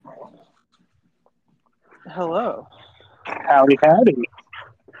Hello. Howdy, howdy.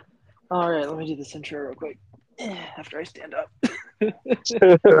 All right, let me do this intro real quick after I stand up.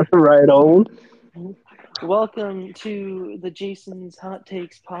 Right on. Welcome to the Jason's Hot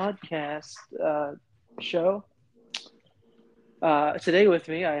Takes podcast show. Today with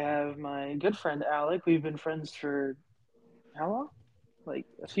me, I have my good friend Alec. We've been friends for how long? Like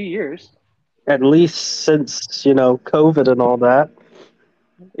a few years. At least since, COVID and all that.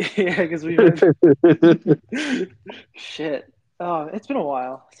 Yeah, because we've been shit. Oh, it's been a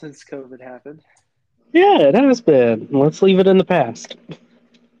while since COVID happened. Yeah, it has been. Let's leave it in the past.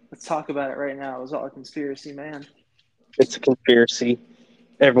 Let's talk about it right now. It was all a conspiracy, man. It's a conspiracy.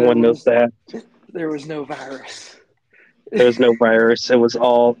 There Everyone knows was that. there was no virus. There's no virus. It was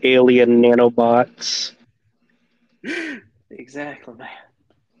all alien nanobots Exactly, man.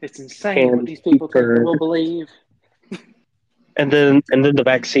 It's insane what and these people think that super. we'll believe. And then the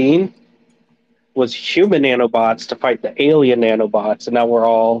vaccine was human nanobots to fight the alien nanobots, and now we're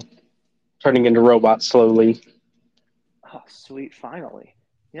all turning into robots slowly. Oh, sweet, finally.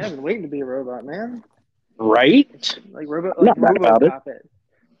 Yeah, I've been waiting to be a robot, man. Right? I'm Like not mad about it. RoboCop it,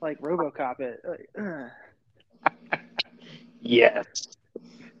 like RoboCop it. Yes.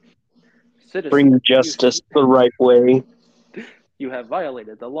 Citizen, Bring justice the right way. you have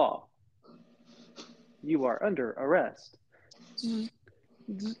violated the law. You are under arrest.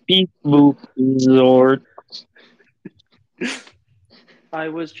 Beep boop zord. I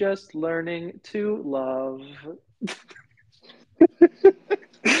was just learning to love.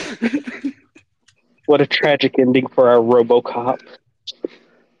 What a tragic ending for our RoboCop.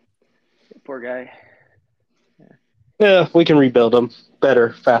 Poor guy. Yeah, we can rebuild him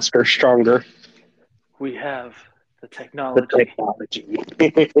better, faster, stronger. We have the The technology. technology.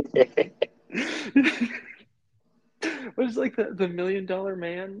 What is like the $1 million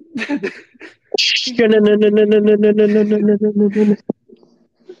man?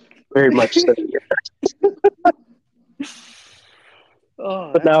 Very much so. Yeah.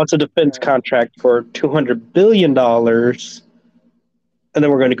 Oh, But that's now it's a defense uh, contract for $200 billion, and then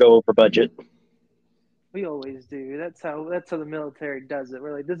we're going to go over budget. we always do. That's how the military does it.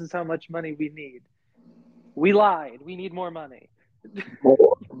 We're like, this is how much money we need. We lied. We need more money.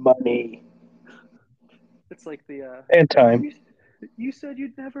 More money It's like the and time. you you said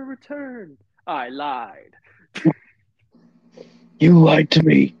you'd never return. I lied. You lied to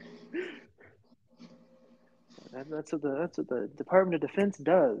me. That's what the Department of Defense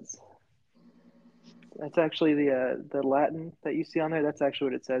does. That's actually the Latin that you see on there. That's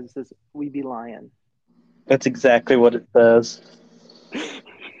actually what it says. It says "We be lying." That's exactly what it says.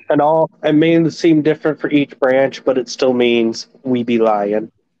 It may seem different for each branch, but it still means we be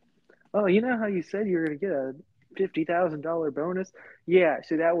lying. Oh, you know how you said you were gonna get a $50,000 bonus? Yeah,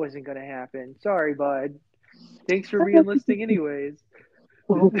 so that wasn't gonna happen. Sorry, bud. Thanks for re-enlisting anyways.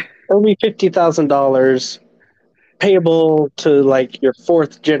 It'll be $50,000 payable to like your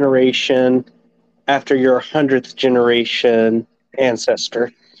fourth generation after your 100th generation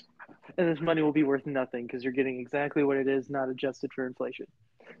ancestor. And this money will be worth nothing because you're getting exactly what it is, not adjusted for inflation.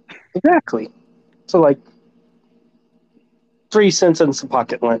 Exactly. So like 3 cents in some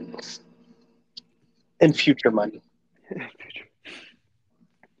pocket lint in future money.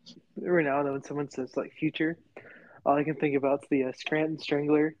 Every now and then when someone says like future, all I can think about is the Scranton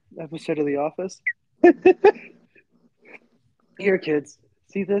Strangler episode of The Office. Here, kids,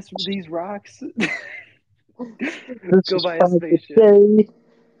 see these rocks? This Go is buy a from the spaceship. day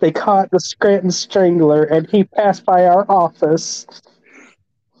they caught the Scranton Strangler and he passed by our office.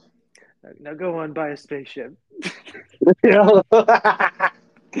 Now go on, buy a spaceship. Yeah, I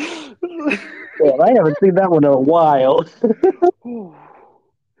haven't seen that one in a while.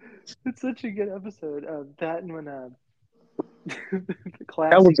 It's such a good episode. That and when That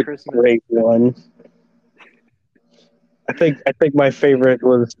classy was a Christmas. great one. I think my favorite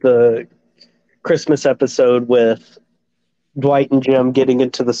was the Christmas episode with Dwight and Jim getting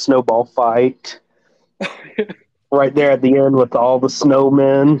into the snowball fight right there at the end with all the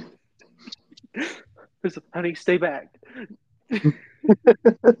snowmen. Honey, stay back.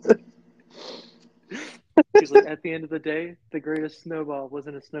 He's like, at the end of the day, the greatest snowball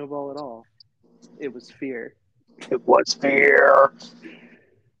wasn't a snowball at all. It was fear. It was fair.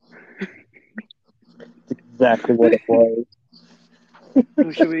 Exactly what it was.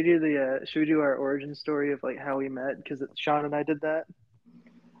 Should we do our origin story of like how we met? Because Sean and I did that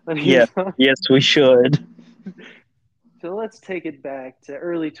when he Yes, was on. yes, we should. So let's take it back to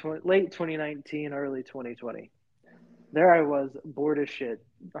late 2019, early 2020. There I was, bored as shit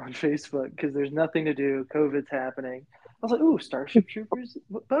on Facebook because there's nothing to do. COVID's happening. I was like, "Ooh, Starship Troopers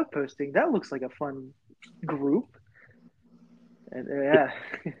bug posting. That looks like a fun group. And yeah,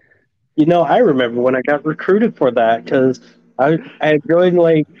 I remember when I got recruited for that because I joined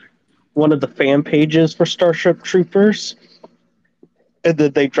like one of the fan pages for Starship Troopers, and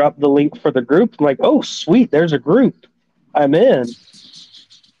then they dropped the link for the group. I'm like, oh sweet, there's a group. I'm in.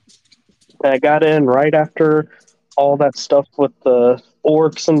 And I got in right after all that stuff with the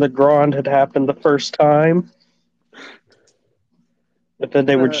orcs and the Grond had happened the first time. But then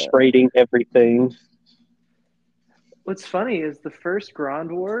they were just the raiding everything. what's funny is the first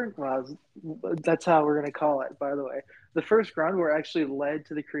Grand War. Well, that's how we're gonna call it. By the way, the first Grand War actually led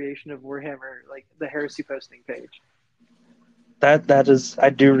to the creation of Warhammer, like the heresy posting page. That is, I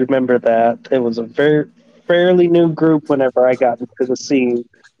do remember that. It was a very fairly new group whenever I got into the scene.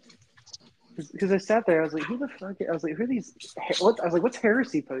 Because I sat there, I was like, "Who the fuck?" I was like, "Who are these?" What? I was like, "What's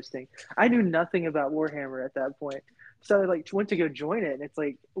heresy posting?" I knew nothing about Warhammer at that point, so I like went to go join it, and it's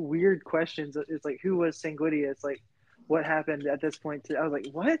like weird questions. It's like, who was Sanguidia? It's like, what happened at this point? I was like,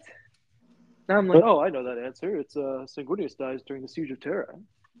 what? Now I'm like, But oh, I know that answer. It's Sanguinius dies during the siege of Terra.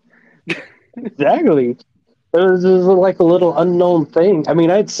 exactly. It was like a little unknown thing. I mean,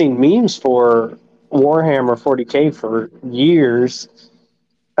 I'd seen memes for Warhammer 40K for years.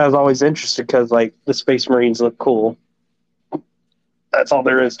 I was always interested because, like, the Space Marines look cool. That's all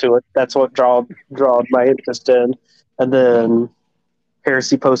there is to it. That's what drawed my interest in. And then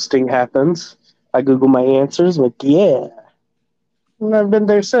heresy posting happens. I Google my answers, like, yeah. And I've been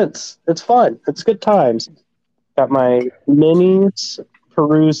there since. It's fun. It's good times. Got my minis,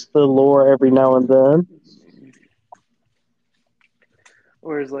 peruse the lore every now and then.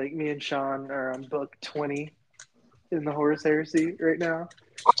 Whereas like me and Sean are on book 20 in the Horus Heresy right now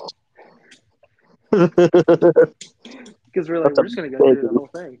That's because we're like, a we're just gonna go big through the whole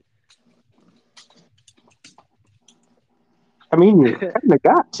thing. I mean, you kind of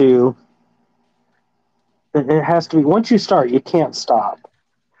got to. It has to be. Once you start, you can't stop.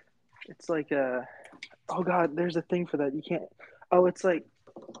 It's like oh god, there's a thing for that. You can't. Oh, it's like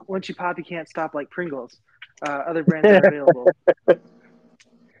once you pop, you can't stop like Pringles. Other brands are available.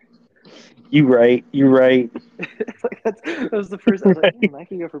 You right. You right. Like that was the first. I was like, I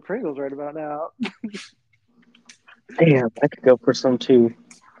can go for Pringles right about now. Damn, I could go for some too.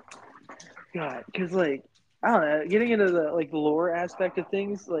 God, because like I don't know, getting into the like lore aspect of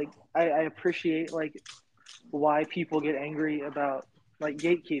things, like I appreciate like why people get angry about like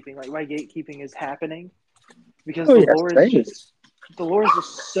gatekeeping, like why gatekeeping is happening, because Oh yes, same. the lore is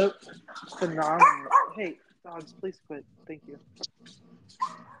just so phenomenal. Hey, dogs, please quit. Thank you.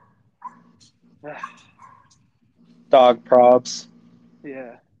 Dog props.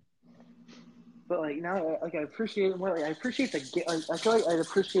 Yeah, but like now, like I appreciate more. Like I appreciate the like, I feel like I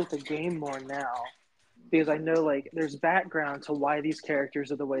appreciate the game more now because I know like there's background to why these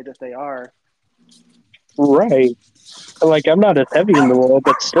characters are the way that they are. Right. Like I'm not as heavy in the world,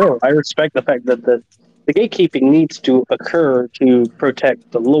 but still, I respect the fact that the gatekeeping needs to occur to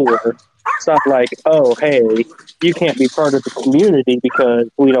protect the lore. It's not like, oh, hey, you can't be part of the community because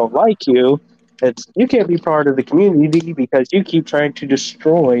we don't like you. It's you can't be part of the community because you keep trying to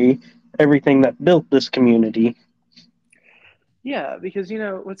destroy everything that built this community. Yeah, because you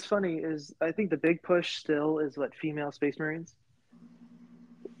know what's funny is I think the big push still is what female space marines.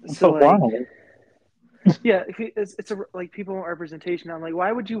 So But why? like, yeah, it's a like people want representation. I'm like,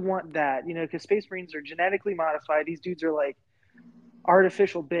 why would you want that? You know, because space marines are genetically modified. These dudes are like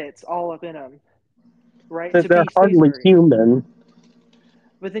artificial bits all up in them, right? To They're be space hardly marines. human.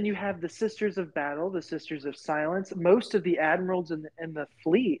 But then you have the Sisters of Battle, the Sisters of Silence. Most of the admirals in the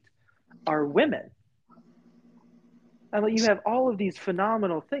fleet are women. And like you have all of these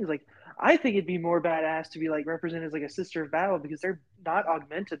phenomenal things. Like I think it'd be more badass to be like represented as like a sister of battle because they're not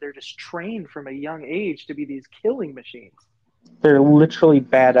augmented; they're just trained from a young age to be these killing machines. They're literally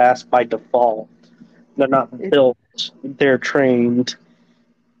badass by default. They're not It built. They're trained.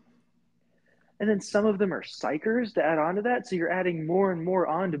 and then some of them are psychers to add on to that, so you're adding more and more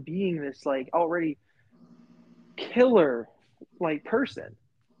on to being this like already killer like person.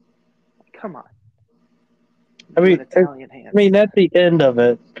 Come on, I you mean, and Italian hands. at the end of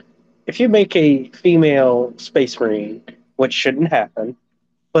it, if you make a female space marine, which shouldn't happen,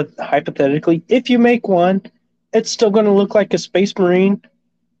 but hypothetically, if you make one, it's still going to look like a space marine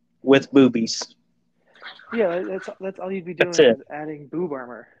with boobies. Yeah, that's all you'd be That's doing it. is adding boob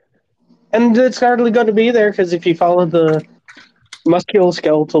armor. And it's hardly going to be there because if you follow the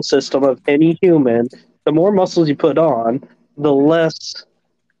musculoskeletal system of any human, the more muscles you put on, the less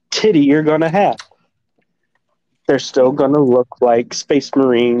titty you're going to have. They're still going to look like space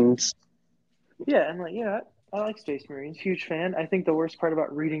marines. Yeah, and like yeah, I like Space Marines. Huge fan. I think the worst part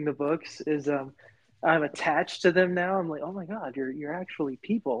about reading the books is I'm attached to them now. I'm like, oh my god, you're actually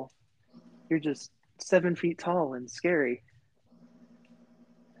people. You're just 7 feet tall and scary.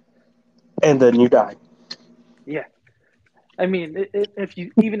 And then you die. Yeah, I mean, if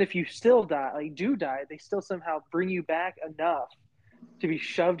you even if you still die, like do die, they still somehow bring you back enough to be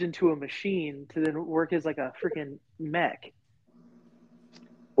shoved into a machine to then work as like a freaking mech.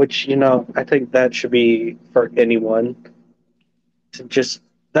 Which, I think that should be for anyone to just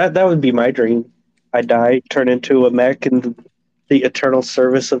that would be my dream. I die, turn into a mech in the eternal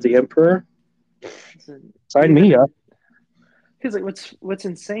service of the Emperor. So Sign even me the up. because like what's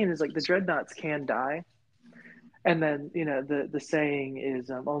insane is like the dreadnoughts can die, and then the saying is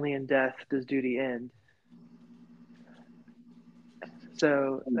only in death does duty end.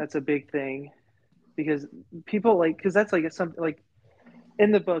 So that's a big thing because people like because that's like something like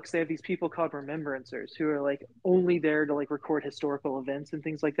in the books they have these people called remembrancers who are like only there to like record historical events and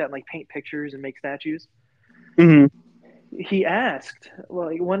things like that and like paint pictures and make statues. Hmm. He asked, well,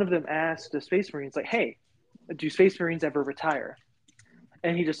 like one of them asked the space marines like, hey, do space marines ever retire?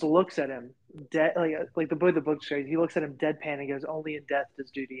 And he just looks at him dead, like the boy the book shows, he looks at him deadpan and goes, only in death does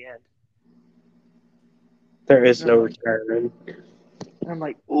duty end. There is And I'm no like, return.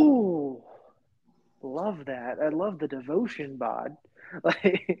 ooh, love that. I love the devotion bod.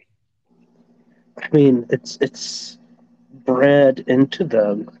 Like, I mean, it's bred into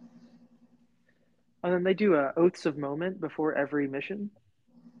them. and then they do oaths of moment before every mission.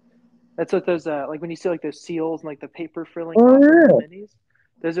 That's what those like when you see like those seals and like the paper frilling Oh off of the yeah, minis.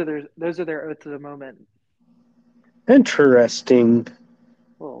 Those are their oaths of the moment. interesting.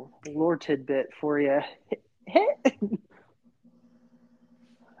 Little lore tidbit for you.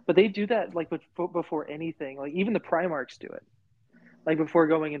 But they do that like before anything. Like even the Primarchs do it. Like before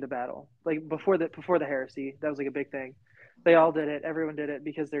going into battle. Like before the heresy, that was like a big thing. They all did it. Everyone did it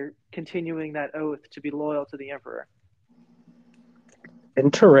because they're continuing that oath to be loyal to the Emperor.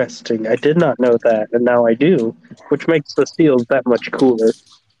 Interesting. I did not know that, and now I do, which makes the seals that much cooler.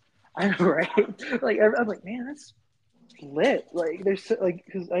 I know, right? Like I'm like, man, that's lit. Like there's like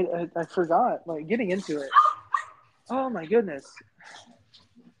because I forgot like getting into it. Oh my goodness!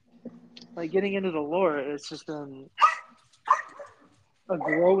 Like getting into the lore, it's just a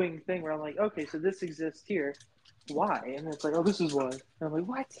growing thing where I'm like, okay, so this exists here. Why? And it's like, oh, this is why. And I'm like,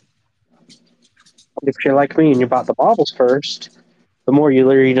 what? If you're like me and you bought the Bibles first, the more you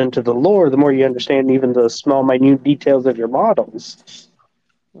read into the lore, the more you understand even the small, minute details of your models.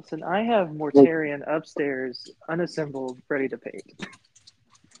 Listen, I have Mortarion upstairs, unassembled, ready to paint.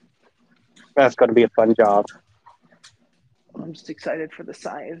 That's going to be a fun job. I'm just excited for the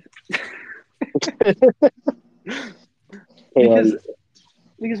scythe because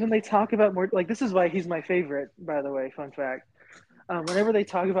And when they talk about more, like this is why he's my favorite. By the way, fun fact. Whenever they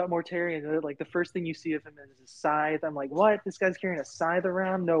talk about Mortarion, like the first thing you see of him is a scythe. I'm like, what? This guy's carrying a scythe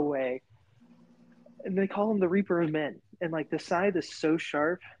around? No way. And they call him the Reaper of Men. And like the scythe is so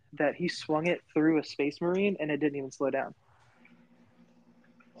sharp that he swung it through a space marine and it didn't even slow down.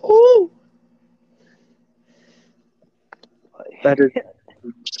 ooh, that is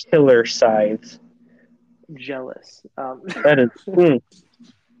Like, killer size. jealous. That is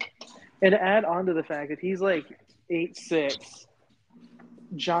And add on to the fact that he's like 8'6",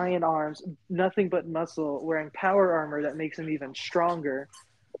 giant arms, nothing but muscle, wearing power armor that makes him even stronger.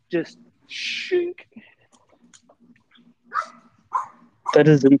 Just shink. that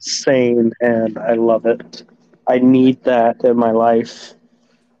is insane, and I love it. I need that in my life.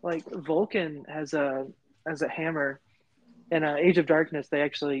 Like Vulcan has a hammer. In Age of Darkness, they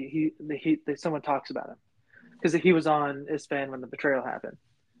actually someone talks about him because he was on Ispan when the betrayal happened,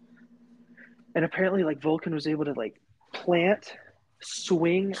 and apparently like Vulcan was able to like plant,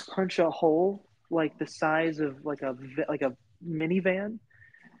 swing, punch a hole like the size of like a minivan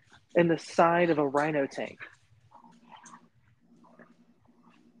in the side of a Rhino tank,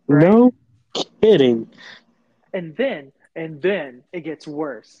 right? No kidding. And then it gets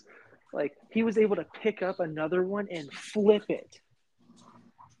worse. Like he was able to pick up another one and flip it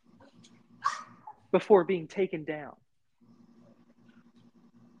before being taken down.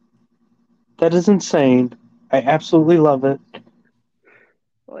 That is insane. I absolutely love it.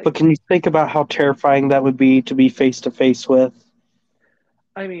 But Like, can you think about how terrifying that would be to be face to face with?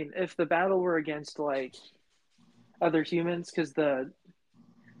 I mean, if the battle were against like other humans, because the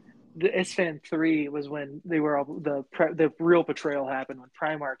Isfan 3 was when they were all the real betrayal happened when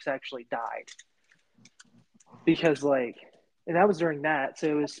Primarchs actually died because like and that was during that, so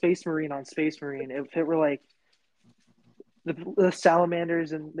it was Space Marine on Space Marine. If it were like the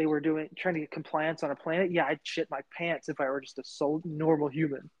salamanders and they were trying to get compliance on a planet, yeah, I'd shit my pants if I were just a normal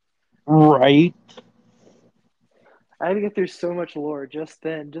human. Right? I had to get through so much lore just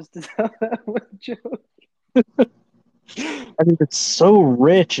then, just to tell that one joke. I mean, it's so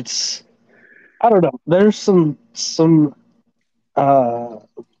rich. It's I don't know. There's some uh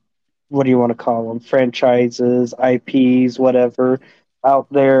what do you want to call them? Franchises, IPs, whatever out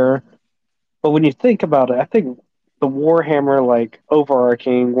there. But when you think about it, I think the Warhammer, like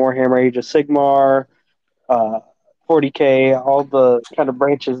overarching Warhammer Age of Sigmar, uh, 40K, all the kind of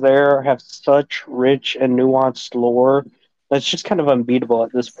branches there have such rich and nuanced lore that's just kind of unbeatable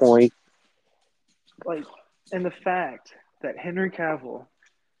at this point. Like, and the fact that Henry Cavill,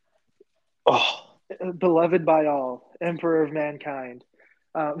 Oh, beloved by all, Emperor of Mankind,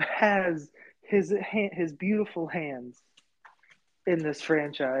 has his beautiful hands in this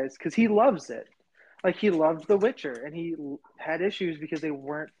franchise because he loves it. Like he loved The Witcher, and he had issues because they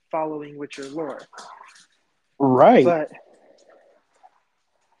weren't following Witcher lore. right. But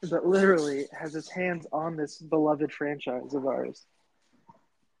literally has his hands on this beloved franchise of ours,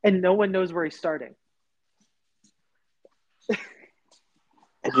 and no one knows where he's starting.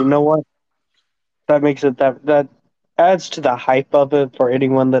 And you know what? That makes it that adds to the hype of it for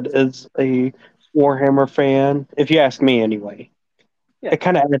anyone that is a Warhammer fan. If you ask me, anyway, Yeah, it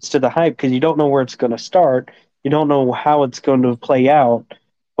kind of adds to the hype because you don't know where it's going to start. You don't know how it's going to play out.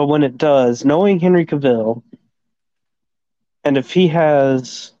 But when it does, knowing Henry Cavill, and if he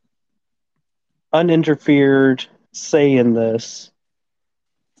has uninterfered say in this,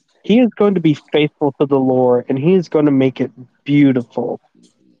 he is going to be faithful to the lore and he is going to make it beautiful.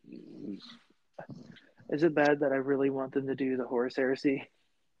 is it bad that I really want them to do the Horus Heresy?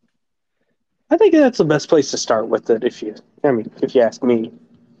 I think that's the best place to start with it. If you ask me,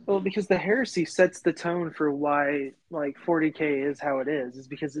 Well, because the heresy sets the tone for why like 40K is how it is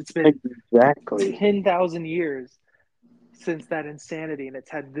because it's been exactly. 10,000 years since that insanity, and it's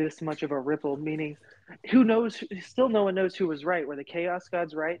had this much of a ripple. Meaning, who knows? Still, no one knows who was right. Were the Chaos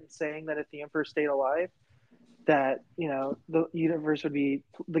Gods right in saying that if the Emperor stayed alive, that the universe would be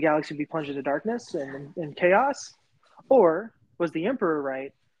the galaxy would be plunged into darkness and chaos, or was the Emperor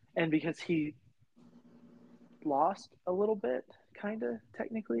right? And because he lost a little bit, kind of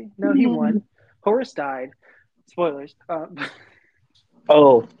technically, no, he won. Horus died. Spoilers.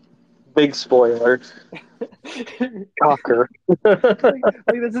 Oh, big spoiler. Cocker. like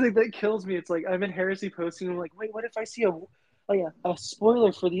that's the thing that kills me. It's like I'm in heresy posting. I'm like, wait, what if I see a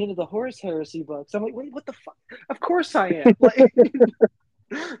spoiler for the end of the Horus Heresy books? I'm like, wait, what the fuck? Of course I am. Like,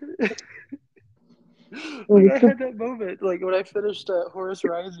 like I had that moment. Like when I finished Horus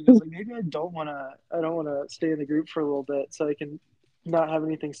Rising, I was like, maybe I don't wanna stay in the group for a little bit so I can not have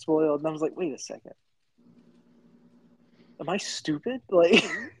anything spoiled. And I was like, wait a second, am I stupid? Like,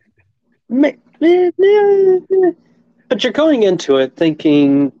 But you're going into it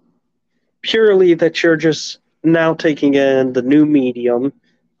thinking purely that you're just now taking in the new medium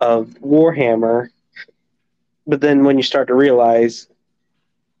of Warhammer. But then when you start to realize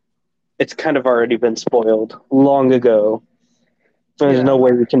it's kind of already been spoiled long ago, there's yeah, no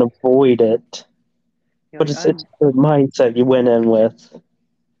way we can avoid it. But like it's the mindset you went in with.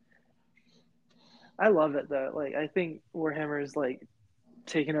 I love it though. Like I think Warhammer is like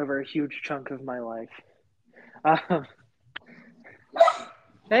taken over a huge chunk of my life. Um,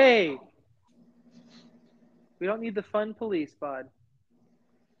 hey, we don't need the fun police, bud.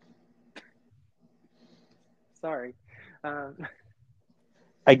 Sorry. Um,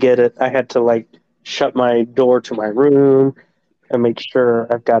 I get it. I had to like shut my door to my room and make sure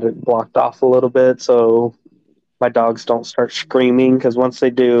I've got it blocked off a little bit so my dogs don't start screaming because once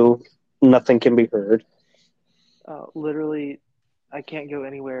they do, nothing can be heard. literally, I can't go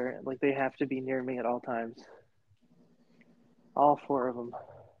anywhere. Like they have to be near me at all times. All four of them.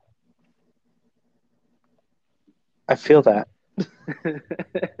 I feel that.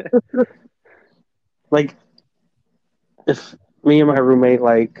 Like if me and my roommate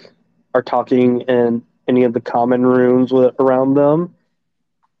like are talking in any of the common rooms around them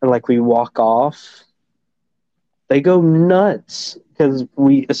and like we walk off, they go nuts because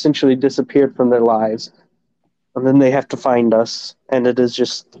we essentially disappeared from their lives. And then they have to find us, and it is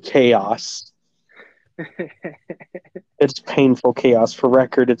just chaos. It's painful chaos. For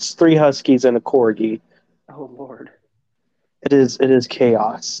record, it's three huskies and a corgi. Oh Lord. It is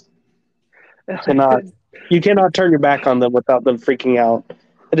chaos. You cannot you cannot turn your back on them without them freaking out.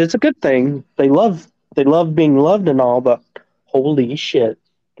 It is a good thing. They love being loved and all, but holy shit.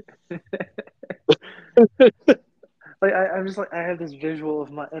 I'm just like I have this visual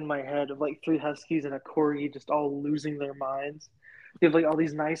of my in my head of like three huskies and a corgi just all losing their minds. You have like all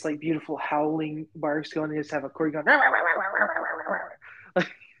these nice, like beautiful howling barks going. They just have a corgi going.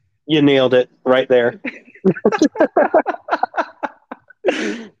 You nailed it right there.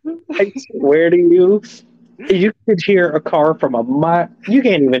 I swear to you, you could hear a car from a mile. You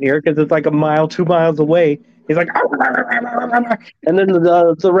can't even hear it because it's like a mile, 2 miles away. He's like, and then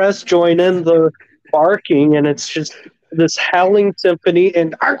the rest join in the barking, and it's just this howling symphony,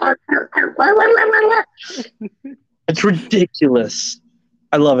 and it's ridiculous.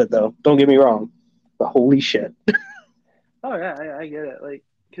 I love it though. Don't get me wrong. But holy shit. Oh yeah, I get it. Like,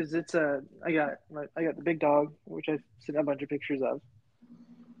 because it's I got the big dog, which I've seen a bunch of pictures of.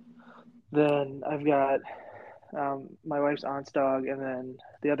 Then I've got my wife's aunt's dog, and then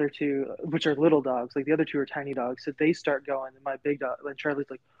the other two, which are little dogs. Like the other two are tiny dogs. So they start going, and my big dog, like Charlie's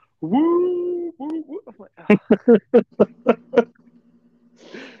like, woo, woo, woo. I'm like,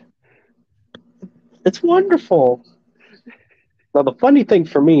 It's wonderful. Now the funny thing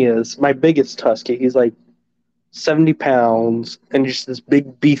for me is my biggest husky, he's like 70 pounds and just this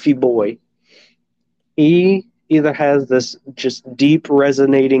big beefy boy. He either has this just deep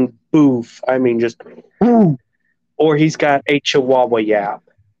resonating boof, I mean just "Woo," or he's got a chihuahua yap.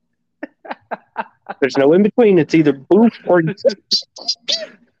 There's no in between. It's either boof or it's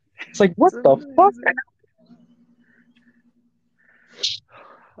like what it's the fuck? amazing.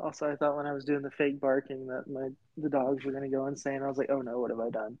 Also, I thought when I was doing the fake barking that the dogs were gonna go insane. I was like, oh no, what have I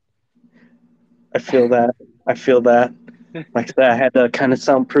done? I feel that. I feel that. Like I said, I had to kind of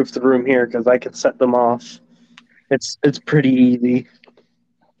soundproof the room here because I could set them off. It's pretty easy.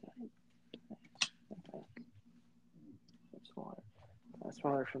 That's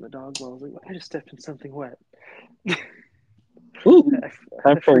water from the dog bowl. I was like, I just stepped in something wet. Ooh, I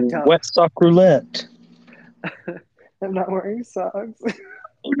time for freaked out. wet sock roulette. I'm not wearing socks.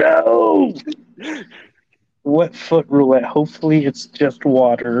 Oh, no! Wet foot roulette. Hopefully, it's just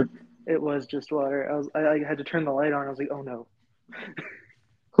water. It was just water. I had to turn the light on. I was like, oh no.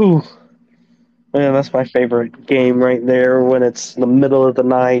 Whew. Man, that's my favorite game right there when it's in the middle of the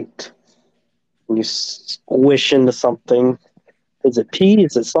night and you squish into something. Is it pee?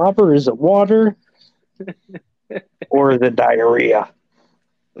 Is it slobber? Is it water? Or is it diarrhea?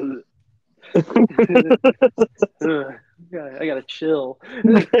 I gotta chill.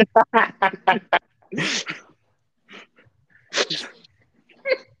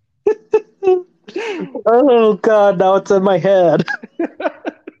 Oh, God, now it's in my head. I'm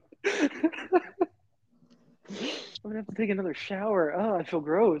gonna have to take another shower. Oh, I feel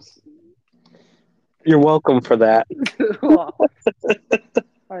gross. You're welcome for that.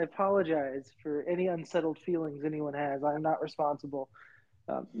 I apologize for any unsettled feelings anyone has. I'm not responsible.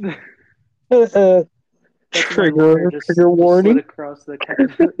 Um, that's my lawyer Trigger just slid warning. across the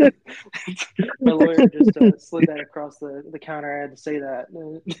counter. My lawyer just slid that across the counter. I had to say that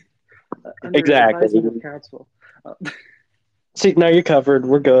under Exactly. advisement of counsel. Uh, See, now you're covered.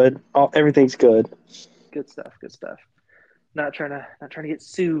 We're good. Everything's good. good stuff. Good stuff. Not trying to get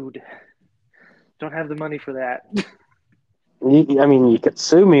sued. Don't have the money for that. I mean, you could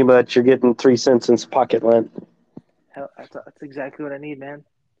sue me, but you're getting 3 cents in pocket lint. Hell, that's exactly what I need, man.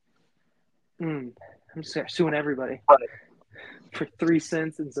 I'm just suing everybody for 3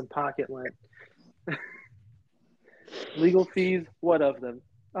 cents and some pocket lint. Legal fees, what of them?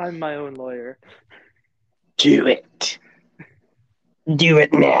 I'm my own lawyer. Do it. Do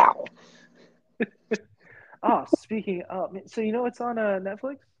it now. Oh, speaking of, so you know what's on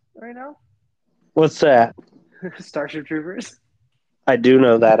Netflix right now? What's that? Starship Troopers. I do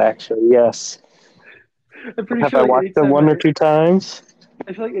know that, actually, yes. I'm pretty Have sure I like watched it anytime one or two times?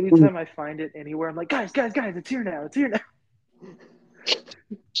 I feel like anytime I find it anywhere, I'm like, guys, it's here now, it's here now.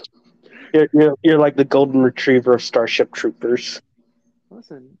 You're like the golden retriever of Starship Troopers.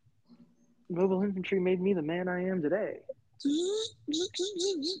 Listen, mobile infantry made me the man I am today.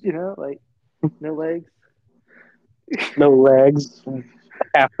 You know, like no legs. No legs,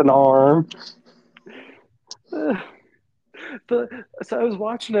 half an arm. But so I was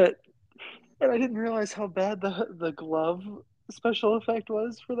watching it, and I didn't realize how bad the glove special effect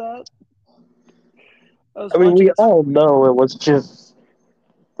was for that. I was I mean, watching we this. all know it was just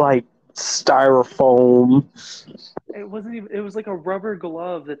like styrofoam. It wasn't even. It was like a rubber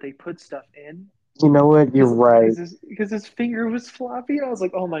glove that they put stuff in. You know what? You're right. Because his finger was floppy. I was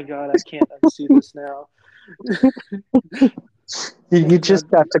like, oh my god, I can't unsee this now. You Thank just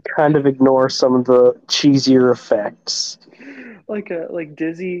God. got to kind of ignore some of the cheesier effects. Like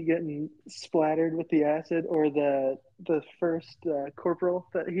Dizzy getting splattered with the acid, or the first corporal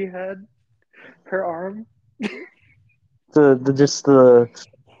that he had, her arm. The just the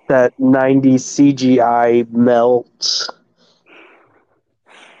that 90s CGI melt.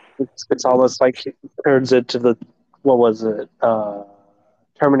 It's almost like it turns into the what was it?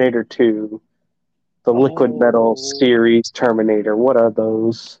 Terminator 2. The liquid metal Oh, series Terminator. What are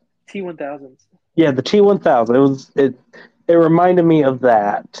those? T1000s. Yeah, the T1000. It reminded me of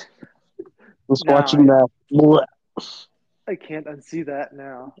that. I was Now watching that. I can't unsee that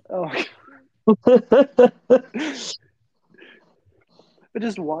now. Oh, but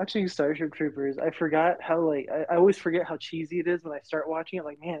just watching Starship Troopers, I forgot how like I always forget how cheesy it is when I start watching it.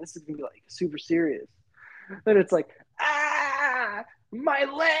 Like, man, this is gonna be like super serious. Then it's like, ah, my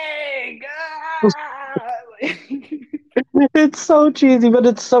leg, ah. It's so cheesy, but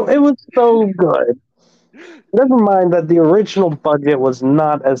it was so good. Never mind that the original budget was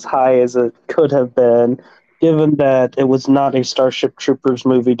not as high as it could have been, given that it was not a Starship Troopers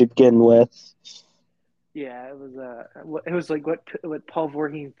movie to begin with. Yeah, it was like what Paul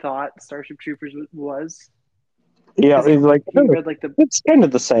Verhoeven thought Starship Troopers was Yeah, because it's like he read like the it's kind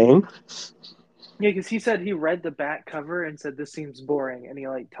of the same. yeah because he said he read the back cover and said this seems boring and he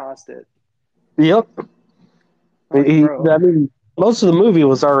like tossed it. Yep. I'm like, bro, I mean, most of the movie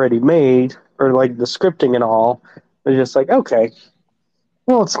was already made, or like the scripting and all. It's just like, okay,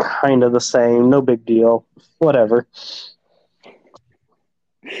 well, it's kind of the same. No big deal. Whatever.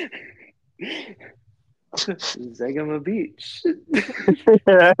 Zegama Beach.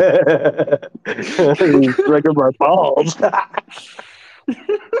 Like my balls. Just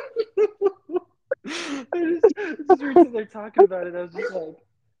recently they're talking about it. I was just like,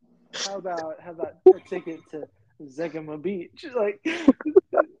 how about a ticket to Zegama Beach? Like,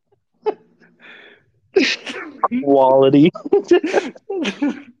 Quality.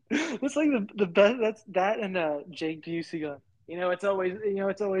 it's like the best. That's that and Jake Busey going. It's always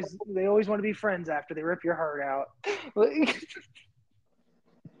they always want to be friends after they rip your heart out. Like,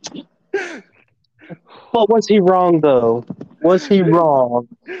 But was he wrong though? Was he wrong?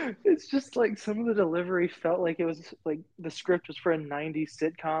 it's just like some of the delivery felt like it was like the script was for a '90s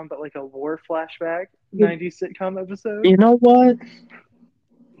sitcom, but like a war flashback '90s sitcom episode. You know what?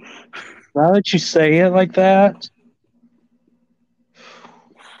 Now that you say it like that,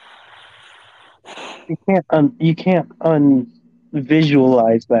 you can't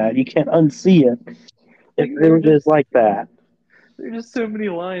visualize that. You can't unsee it. Like It really is like that. there are just so many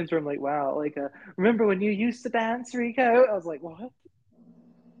lines where I'm like, wow, like remember when you used to dance, Rico? I was like, what?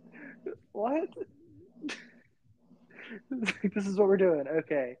 What? This is what we're doing.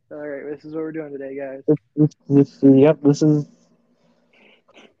 Okay, all right, this is what we're doing today, guys. Yep, this is.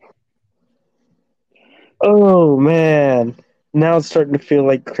 Oh man, now it's starting to feel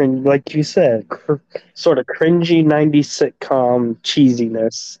like cringe, like you said, sort of cringy '90s sitcom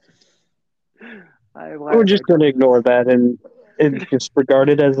cheesiness. I We're laugh just every going to time. ignore that and just regard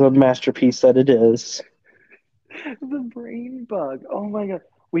it as a masterpiece that it is. The brain bug. Oh my god.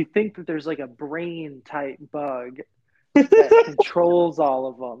 We think that there's like a brain type bug that controls all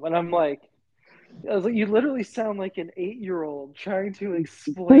of them, and I'm like, I was like, you literally sound like an 8-year old trying to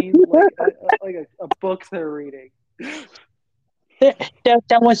explain like a book they're reading.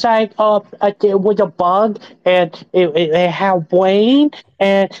 That was like it was a bug, and it had brain,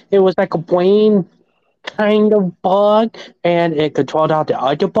 and it was like a brain kind of bug, and it controlled all the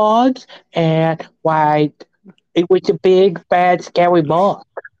other bugs, and like it was a big bad scary bug.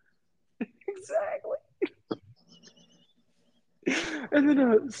 Exactly. And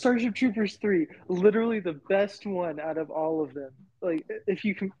then Starship Troopers 3, literally the best one out of all of them. Like, if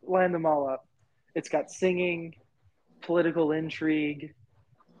you can line them all up, it's got singing, political intrigue,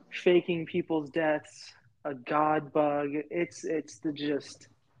 faking people's deaths, a god bug. It's the just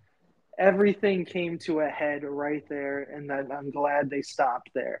everything came to a head right there, and I'm glad they stopped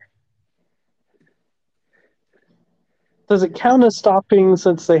there. Does it count as stopping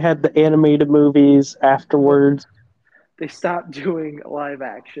since they had the animated movies Nope, afterwards? they stopped doing live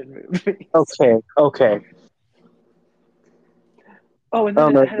action movies. Okay, okay. Oh, and I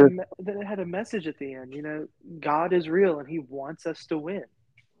don't know. then it had a message at the end. God is real, and He wants us to win.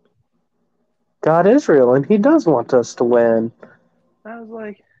 God is real, and He does want us to win. I was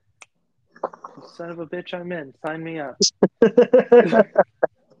like, you son of a bitch, I'm in. Sign me up.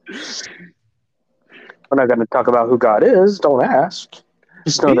 We're not going to talk about who God is. Don't ask.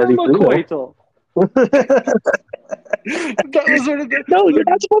 Just know Be that a He's real. McCoitle. That was sort of No, you're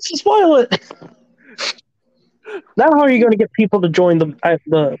not supposed to spoil it. Now, how are you going to get people to join the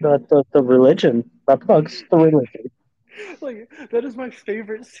religion? Not bugs, the religion. like that is my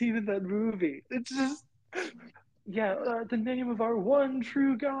favorite scene in that movie. It's just yeah, the name of our one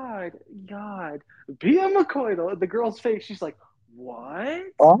true God, God, be a McCoitle. The girl's face, she's like, what?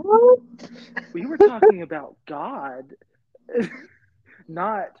 Oh, We were talking about God,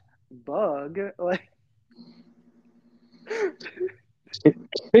 not bug. Like,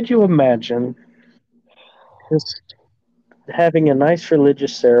 could you imagine Just having a nice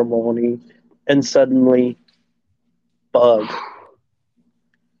religious ceremony and suddenly bug.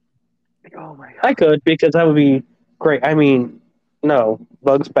 Oh my I god. could because that would be great. I mean, no,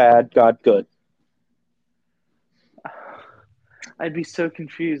 bugs bad, God good. I'd be so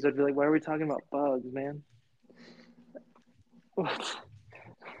confused. I'd be like, why are we talking about bugs, man?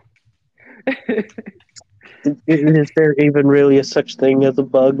 Is there even really a such thing as a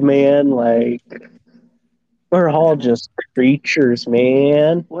bug, man? Like, we're all just creatures,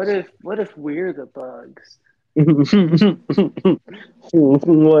 man. What if we're the bugs?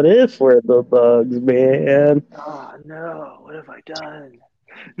 What if we're the bugs, man? Oh no, what have I done?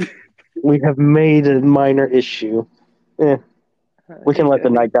 We have made a minor issue. Eh, I we can think let I the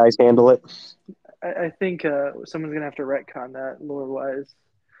think night guys handle it. I think someone's gonna have to retcon that lore wise.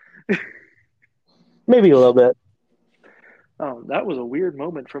 Maybe a little bit. Oh, that was a weird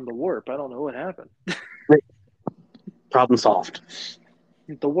moment from the warp. I don't know what happened. Problem solved.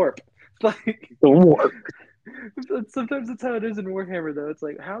 The warp. Like The war. sometimes that's how it is in Warhammer though. It's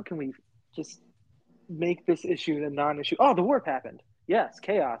like how can we just make this issue a non-issue? Oh, the warp happened. Yes,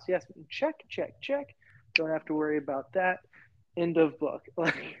 chaos. Yes, check, check, check. Don't have to worry about that. End of book.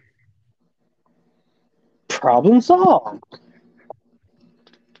 Like Problem solved.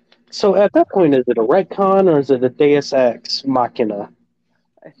 So at that point, is it a retcon or is it a Deus Ex Machina?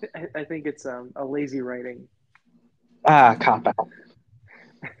 I think it's a lazy writing. Ah, cop out.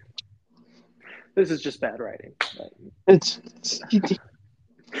 This is just bad writing. It's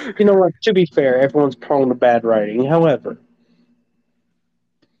you know what? To be fair, everyone's prone to bad writing. However,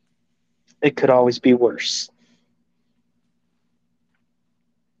 it could always be worse.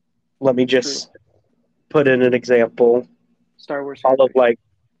 Let me True. just put in an example. Star Wars All fan of fiction. like,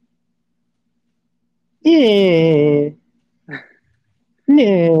 yeah,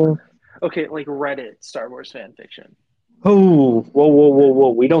 yeah. Okay, like Reddit Star Wars fan fiction. Oh, whoa, whoa, whoa, whoa.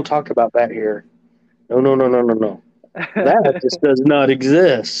 We don't talk about that here. No, no, no, no, no, no. That just does not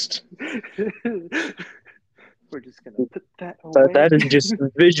exist. We're just gonna put that That away. is just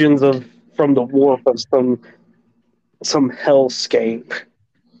visions of from the warp of some hellscape.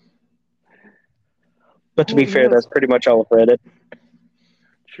 But to be Well, fair, that's it's pretty much all of Reddit.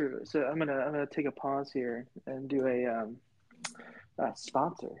 true. So I'm gonna take a pause here and do a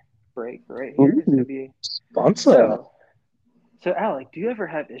sponsor break right here. It's gonna Ooh, be sponsor. so. So Alec, do you ever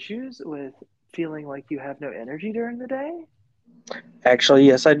have issues with feeling like you have no energy during the day? Actually,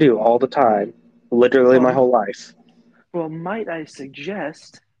 yes, I do all the time. Literally my Well, whole life. well, might I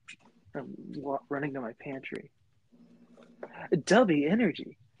suggest? I'm running to my pantry. Dubby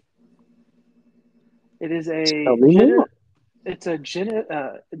Energy. It is Tell a me more.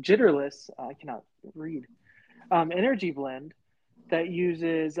 jitterless. I cannot read. Energy blend that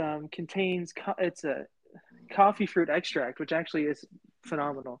uses contains it's a coffee fruit extract, which actually is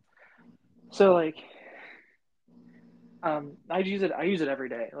phenomenal. So like, I use it. I use it every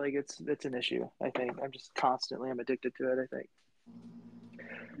day. Like it's an issue. I think I'm addicted to it. I think,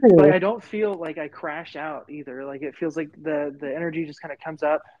 but Yeah. I don't feel like I crash out either. Like it feels like the energy just kind of comes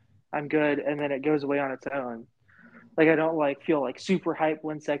up. I'm good, and then it goes away on its own. Like I don't like feel like super hype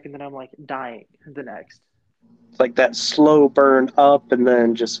 1 second, then I'm like dying the next. It's like that slow burn up and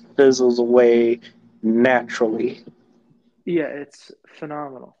then just fizzles away naturally. Yeah, it's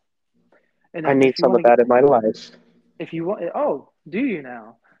phenomenal. And I need if you some want of to get, that in my life. if you want, oh, do you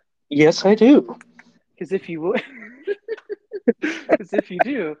now? Yes, I do. Because if you would, because if you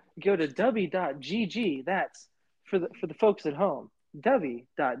do, go to w.gg. That's for the folks at home.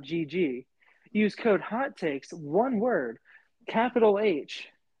 W.gg. Use code hot takes, one word, capital H.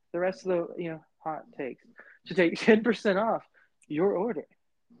 The rest of the hot takes to take 10% off your order.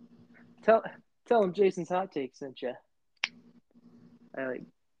 Tell tell them Jason's hot takes sent you. I like You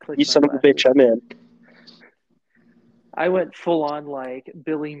clicked my son of a bitch, glasses. I'm in. I went full on like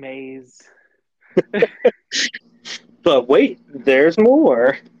Billy Mays. But wait, there's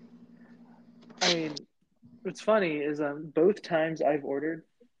more. I mean, what's funny is both times I've ordered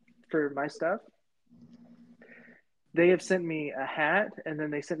for my stuff, they have sent me a hat and then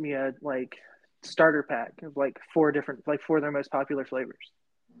they sent me a like starter pack of like four of their most popular flavors.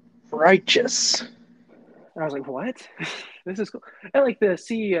 Righteous. And I was like, what? This is cool. And like the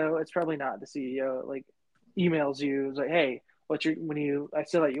CEO, it's probably not the CEO, like emails you, it's like, hey, what's your when you I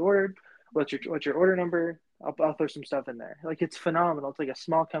said that you ordered, what's your order number? I'll throw some stuff in there. Like it's phenomenal. It's like a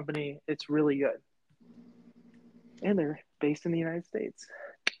small company. It's really good. And they're based in the United States.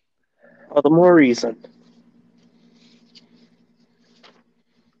 All the more reason.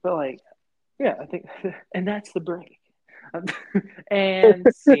 But like, yeah, I think and that's the break. And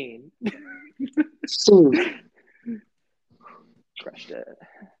scene. So, Crushed it.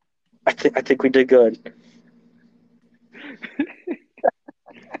 I think we did good.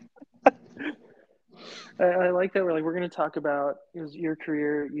 I like that we're going to talk about your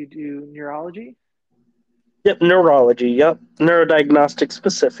career. You do neurology. Yep, neurology. Yep, neurodiagnostic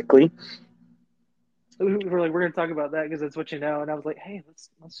specifically. We're going to talk about that because that's what you know. And I was like, hey, let's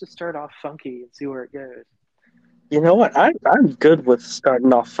just start off funky and see where it goes. You know what? I'm good with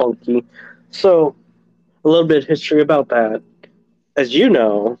starting off funky. So a little bit of history about that. As you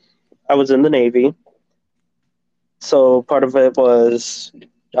know, I was in the Navy, so part of it was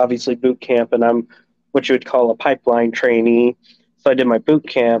obviously boot camp, and I'm what you would call a pipeline trainee. So I did my boot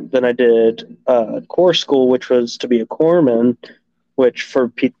camp, then I did corps school, which was to be a corpsman. Which,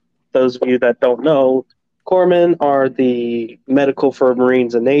 for those of you that don't know, corpsmen are the medical for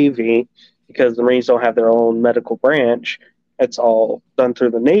Marines and Navy because the Marines don't have their own medical branch. It's all done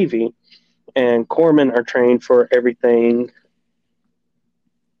through the Navy, and corpsmen are trained for everything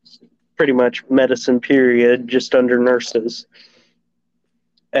pretty much medicine period, just under nurses.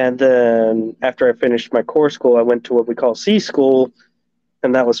 And then after I finished my core school, I went to what we call C school,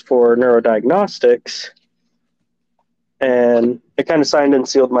 and that was for neurodiagnostics. And it kind of signed and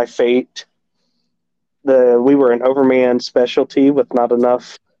sealed my fate. We were an overmanned specialty with not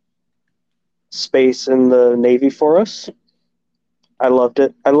enough space in the Navy for us. I loved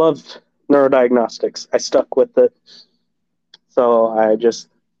it. I loved neurodiagnostics. I stuck with it. So I just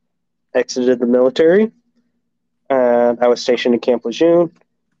exited the military, and I was stationed in Camp Lejeune,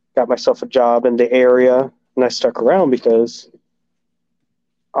 got myself a job in the area, and I stuck around because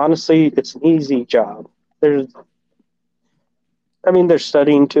honestly, it's an easy job. There's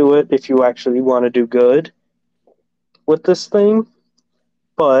studying to it if you actually want to do good with this thing,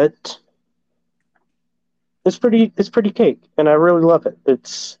 but it's pretty cake, and I really love it.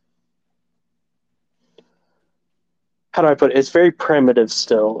 It's how do I put it? It's very primitive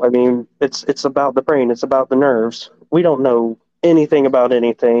still. I mean, it's about the brain, it's about the nerves. We don't know anything about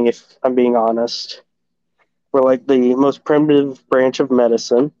anything, if I'm being honest. We're like the most primitive branch of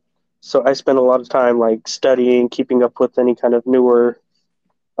medicine. So I spend a lot of time like studying, keeping up with any kind of newer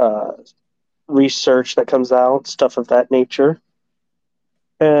uh, research that comes out, stuff of that nature.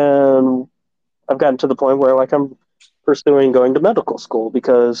 And I've gotten to the point where like I'm pursuing going to medical school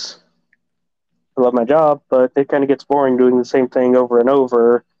because I love my job, but it kind of gets boring doing the same thing over and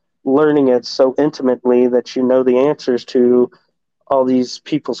over, learning it so intimately that you know the answers to all these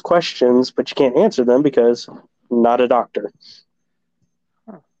people's questions, but you can't answer them because I'm not a doctor.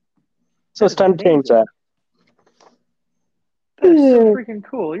 Huh. So That it's is time to change amazing. that. That is so freaking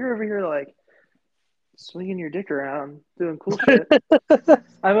cool. You're over here like swinging your dick around, doing cool shit.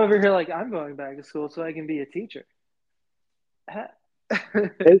 I'm over here like I'm going back to school so I can be a teacher.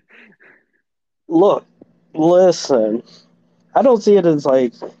 Look, listen, I don't see it as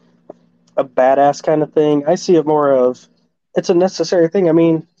like a badass kind of thing. I see it more of it's a necessary thing. I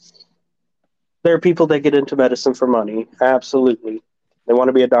mean, there are people that get into medicine for money. Absolutely. They want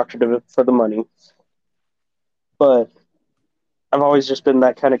to be a doctor for the money. But I've always just been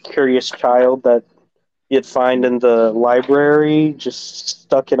that kind of curious child that you'd find in the library, just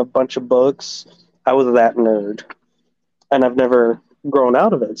stuck in a bunch of books. I was that nerd. And I've never grown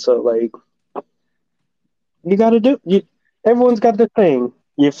out of it. So, like, you got to everyone's got their thing.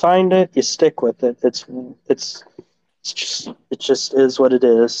 You find it, you stick with it. It just is what it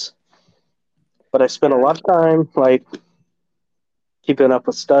is. But I spent a Yeah, lot of time, like, keeping up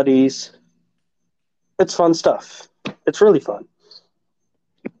with studies. It's fun stuff. It's really fun.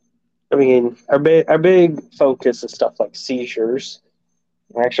 I mean, our big focus is stuff like seizures.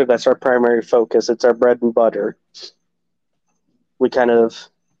 Actually, that's our primary focus. It's our bread and butter. We kind of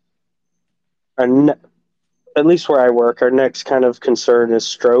our ne- at least where I work, our next kind of concern is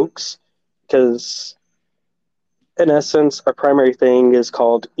strokes because in essence, our primary thing is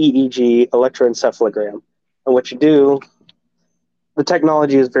called EEG, electroencephalogram. And what you do, the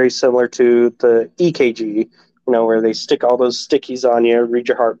technology is very similar to the EKG, where they stick all those stickies on you, read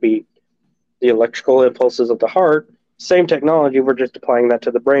your heartbeat, the electrical impulses of the heart. Same technology, we're just applying that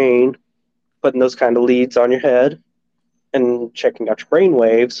to the brain, putting those kind of leads on your head and checking out your brain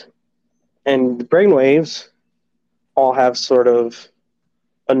waves. And the brain waves all have sort of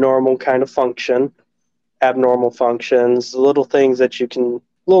a normal kind of function, abnormal functions, little things that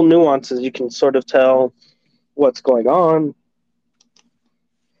little nuances you can sort of tell what's going on.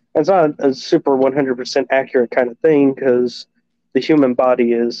 It's not a super 100% accurate kind of thing because the human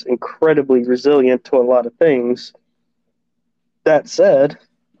body is incredibly resilient to a lot of things. That said,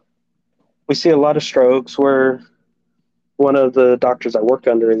 we see a lot of strokes where one of the doctors I work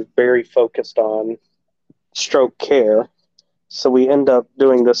under is very focused on stroke care. So we end up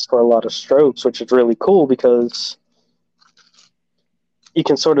doing this for a lot of strokes, which is really cool because you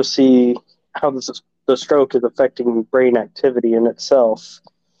can sort of see how the stroke is affecting brain activity in itself.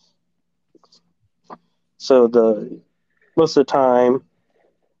 So the most of the time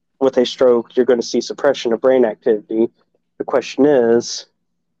with a stroke, you're going to see suppression of brain activity. The question is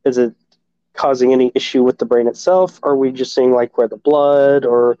it causing any issue with the brain itself? Or are we just seeing like where the blood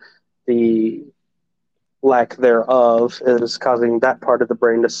or the lack thereof is causing that part of the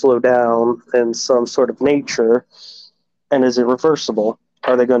brain to slow down in some sort of nature? And is it reversible?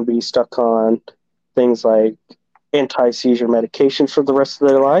 Are they going to be stuck on things like anti-seizure medications for the rest of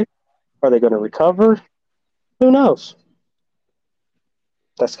their life? Are they going to recover? Who knows?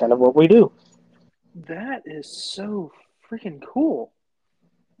 That's kind of what we do. That is so freaking cool.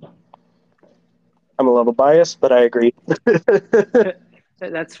 I'm a little biased, but I agree.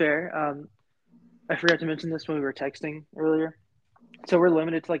 That's fair. I forgot to mention this when we were texting earlier. So we're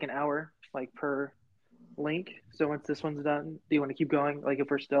limited to like an hour, like per link. So once this one's done, do you want to keep going? Like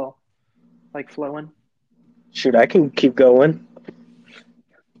if we're still like flowing? Shoot, I can keep going.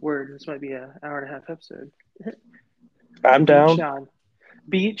 Word, this might be an hour and a half episode. I'm Beat down. Sean.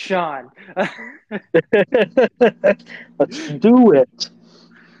 Beat Sean. Let's do it.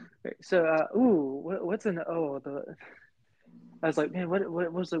 So, what's an I was like, man,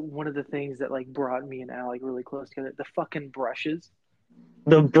 what was one of the things that like brought me and Alec really close together? The fucking brushes.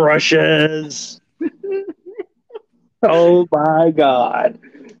 The brushes. Oh my god.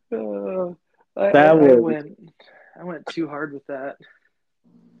 Uh, That I was, went too hard with that.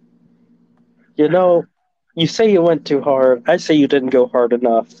 you know, you say you went too hard. I say you didn't go hard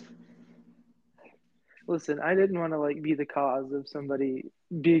enough. Listen, I didn't want to like be the cause of somebody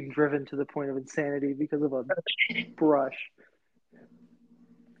being driven to the point of insanity because of a brush.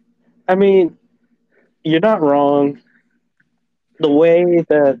 I mean, you're not wrong. The way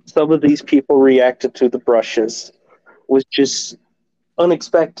that some of these people reacted to the brushes was just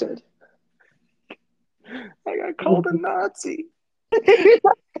unexpected. I got called a Nazi.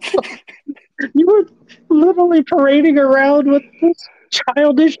 You were literally parading around with this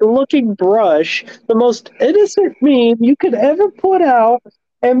childish looking brush, the most innocent meme you could ever put out,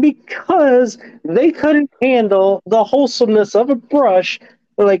 and because they couldn't handle the wholesomeness of a brush,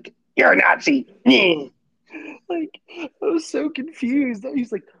 they're like, "You're a Nazi." Like, I was so confused.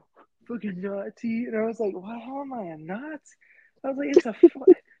 He's like, fucking Nazi. And I was like, what? How am I a Nazi? I was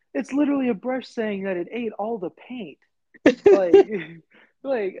like, it's literally a brush saying that it ate all the paint.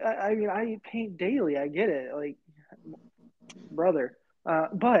 Like, I mean, I eat paint daily. I get it. Like, brother.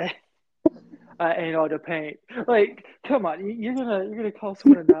 But I ate all the paint. Like, come on. You're gonna call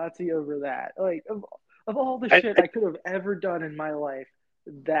someone a Nazi over that. Like, of all the I, shit I could have ever done in my life,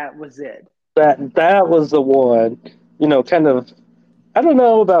 that was it. that was the one. Kind of. I don't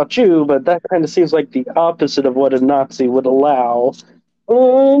know about you, but that kind of seems like the opposite of what a Nazi would allow.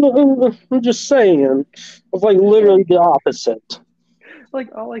 I'm just saying, it's like literally Like, the opposite. like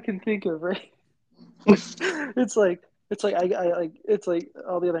all I can think of, right? It's like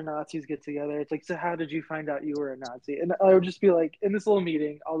all the other Nazis get together. It's like, so how did you find out you were a Nazi? And I would just be like, in this little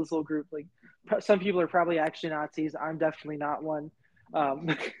meeting, all this little group, like some people are probably actually Nazis. I'm definitely not one.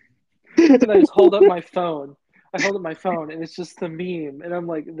 And I just hold up my phone. I hold up my phone, and it's just the meme, and I'm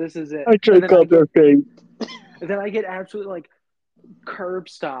like, this is it. I And choke up their face. then I get absolutely like curb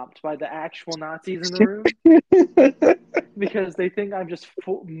stomped by the actual Nazis in the room because they think I'm just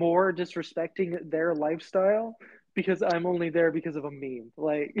more disrespecting their lifestyle because I'm only there because of a meme.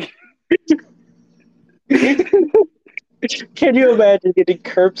 Like, Can you imagine getting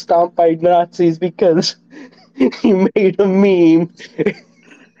curb stomped by Nazis because you made a meme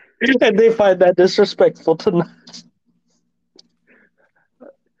and they find that disrespectful to Nazis?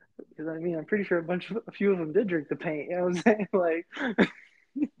 because I mean, I'm pretty sure a few of them did drink the paint. You know what I'm saying? Like,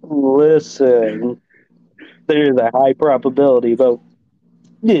 Listen, there's a high probability, but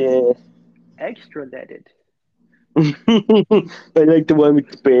yeah. extra leaded. I like the one with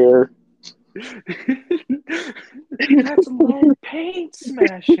the bear. That's lead paint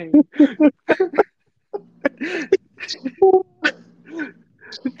smashing.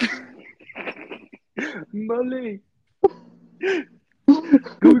 Molly.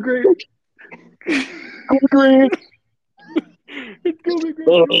 Go be great. Great. It's gonna be great,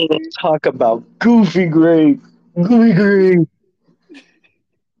 Oh, Goofy. talk about Goofy Great. Goofy Great.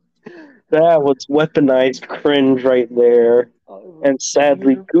 That was weaponized cringe right there. Oh, And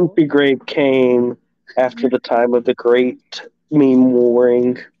sadly, beautiful. Goofy Great came after the time of the great meme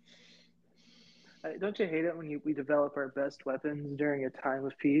warring. don't you hate it when we develop our best weapons during a time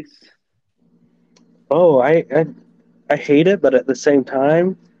of peace? Oh, I hate it, but at the same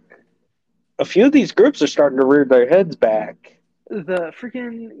time, a few of these groups are starting to rear their heads back. The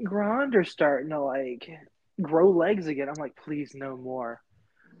freaking Grand are starting to like grow legs again. I'm like, please no more.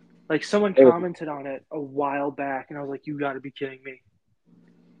 Like someone Hey, commented on it a while back, and I was like, you got to be kidding me.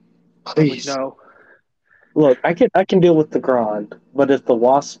 I'm like, please. no, Look, I can deal with the Grand, but if the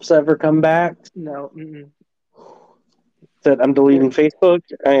Wasps ever come back, no. Mm-mm. that I'm deleting They're, Facebook.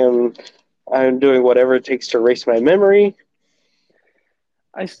 I'm doing whatever it takes to erase my memory.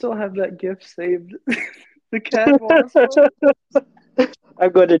 I still have that gift saved. The cat wasp one.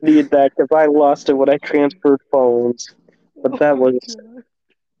 I'm going to need that because I lost it when I transferred phones. But Oh that my was god.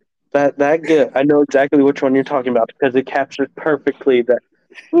 that gift. I know exactly which one you're talking about because it captures perfectly that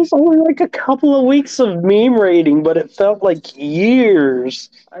it was only like a couple of weeks of meme rating, but it felt like years.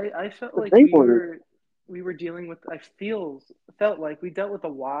 I felt But like they were. we were dealing with. I felt like we dealt with the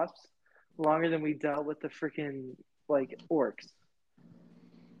wasps longer than we dealt with the freaking like orcs.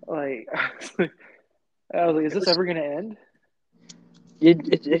 Like I was like, is It this was. ever gonna end?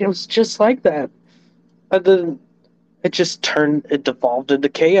 It was just like that. But then it just turned. It devolved into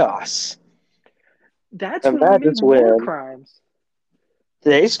chaos, That's and when we that made is war when crimes.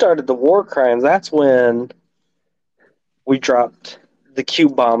 they started the war crimes. That's when we dropped the Q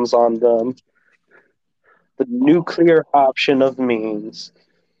bombs on them. The nuclear Oh, option of memes.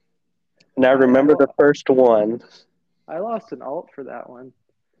 And I I I, remember the lo- first one. I lost an alt for that one.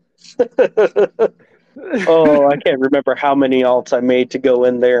 Oh, I can't remember how many alts I made to go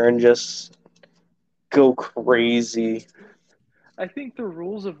in there and just go crazy. I think the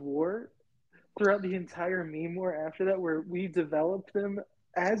rules of war throughout the entire meme war after that, where we developed them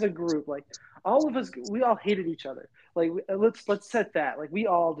as a group, like all of us, we all hated each other. Like let's set that. Like we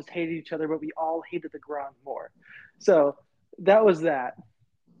all just hated each other, but we all hated the ground more. So that was that.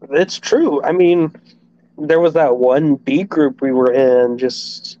 It's true. I mean, there was that one B group we were in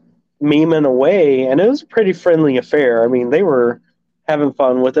just memeing away, and it was a pretty friendly affair. I mean, they were having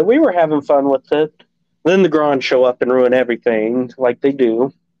fun with it. We were having fun with it. Then the Grand show up and ruin everything, like they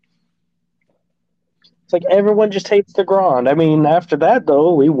do. It's like everyone just hates the Grand. I mean, after that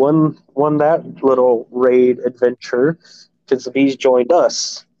though, we won that little raid adventure because he's joined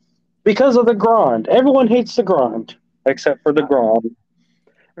us because of the Grand. Everyone hates the Grand except for the I Grand.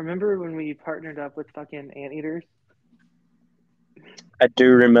 remember when we partnered up with fucking anteaters, I do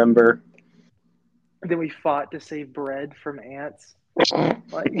remember. and then we fought to save bread from ants.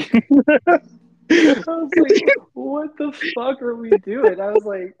 Like I was like, what the fuck are we doing? I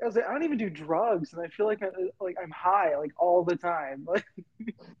don't even do drugs, and I feel like I'm high like all the time. Like,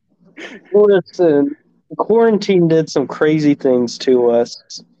 Listen, quarantine did some crazy things to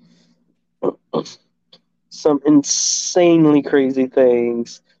us. Some insanely crazy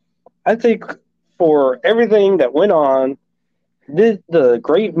things. I think for everything that went on, the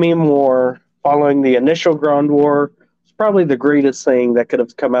Great Meme War following the initial Grand War was probably the greatest thing that could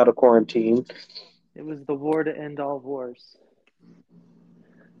have come out of quarantine it was the war to end all wars.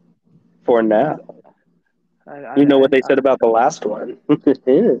 for now. Because You know what they I said about the last one.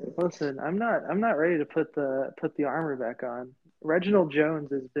 listen, I'm not ready to put the armor back on. Reginald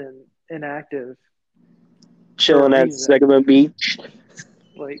Jones has been inactive for a Chilling at reason. Segment Beach.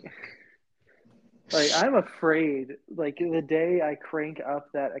 Like I'm afraid like the day I crank up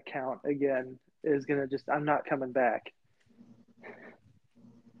that account again is gonna just I'm not coming back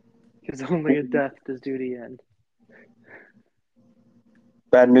because only a death does duty end.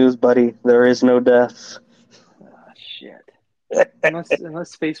 Bad news, buddy. There is no death. Ah, shit.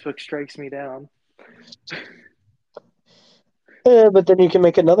 Unless Facebook strikes me down. Yeah, but then you can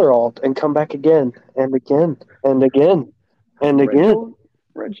make another alt and come back again and again and again and again. Reginald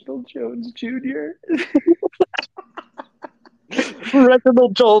Reginald Jones Jr.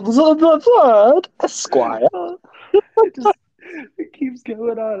 Reginald Jones of the Flood, Esquire. Oh, it just it keeps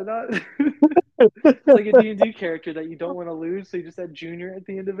going on and on. It's like a D&D character that you don't want to lose, so you just add Junior at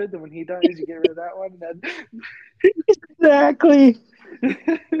the end of it. Then when he dies, you get rid of that one. Exactly. And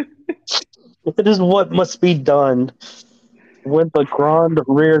then It is what must be done when the Grand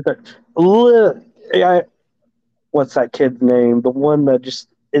rear. I, what's that kid's name? The one that just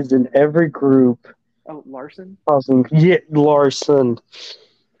is in every group oh, Larson. causing. Yeah, Larson.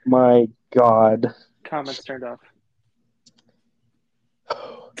 My God. Comments turned off.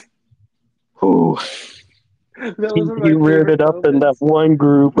 Who That was one of he my reared favorite it up in that moments. one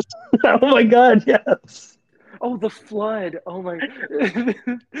group. Oh my God! Yes. Oh, the flood. Oh my.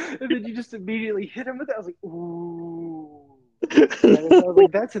 And then you just immediately hit him with that. I was like, ooh. I was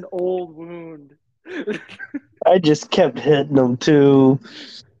like, that's an old wound. I just kept hitting them too.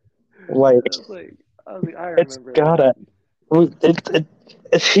 Like I was like, I it's remember that. gotta.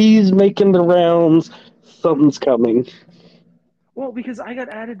 If he's making the rounds, something's coming. Well, because I got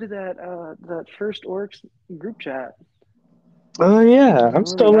added to that first orcs group chat. Oh yeah, I'm Remember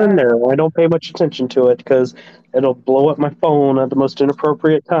still in that? there. I don't pay much attention to it because it'll blow up my phone at the most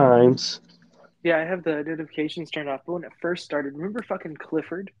inappropriate times. Yeah, I have the notifications turned off. But when it first started, remember fucking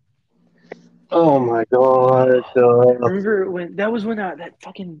Clifford? Oh my god. Remember when that was when that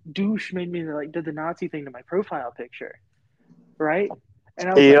fucking douche made me like did the Nazi thing to my profile picture, right? And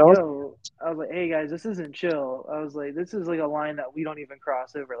I was like, Yeah, yo, I was like, hey guys, this isn't chill. I was like, this is like a line that we don't even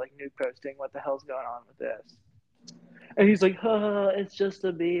cross over, like nude posting. What the hell's going on with this? And he's like, it's just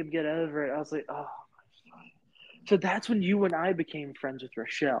a meme. Get over it. I was like, oh. So that's when you and I became friends with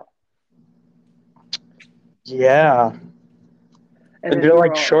Rochelle. yeah. And And then you're we were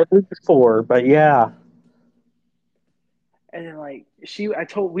like all, shortly before, but yeah. and then like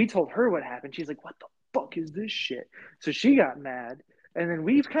we told her what happened. She's like, what the fuck is this shit? So she got mad. And then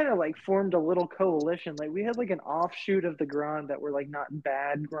we've kind of like formed a little coalition. Like we had like an offshoot of the Grand that were like not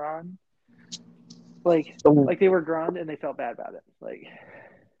bad Grand. So Like they were Grand and they felt bad about it. Like,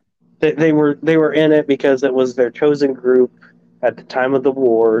 they were in it because it was their chosen group at the time of the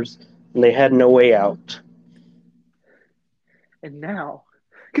wars, and they had no way out. and now,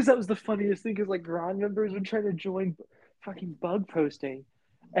 because that was the funniest thing, because like Grand members would try to join fucking bug posting,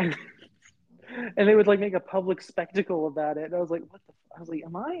 and and they would like make a public spectacle about it. And I was like, what the? I was like,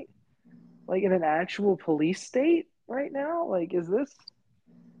 am I like in an actual police state right now? Like, is this?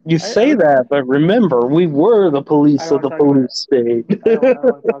 You I say remember. that, but remember, we were the I police don't of want the to talk about it. police state. I don't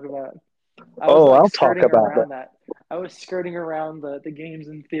want to talk about it. I was Oh, like I'll talk skirting about it. around that. I was skirting around the games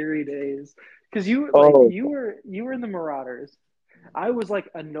in theory days because you like Oh, you were in the Marauders. I was like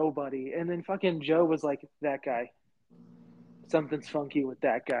a nobody, and then fucking Joe was like that guy. Something's funky with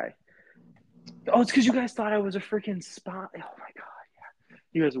that guy. Oh, it's because you guys thought I was a freaking spy. Oh my god,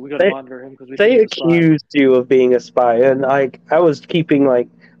 you guys, we got to they monitor him because we think they he's a spy. accused you of being a spy, and I was keeping like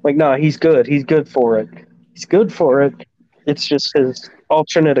no, he's good. He's good for it. He's good for it. It's just his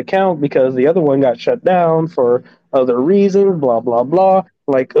alternate account because the other one got shut down for other reasons. Blah blah blah.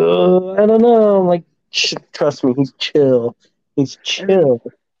 Like, I don't know. Like, trust me, he's chill. He's And then chill.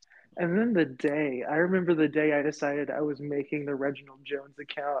 and then the day I remember the day I decided I was making the Reginald Jones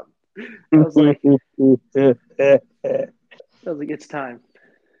account. I was like, it's time.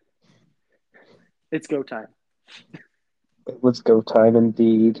 It's go time. Let's go time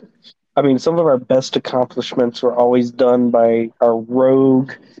indeed. I mean, some of our best accomplishments were always done by our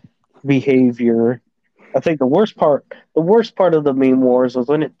rogue behavior. I think the worst part of the meme wars was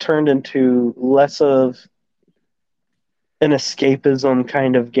when it turned into less of an escapism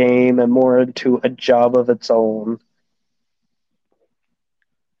kind of game and more into a job of its own.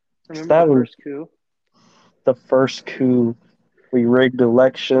 'Cause Remember the that was first coup? the first coup. We rigged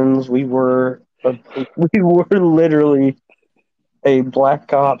elections. We were literally a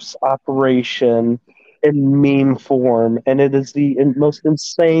Black Ops operation in meme form, and it is the most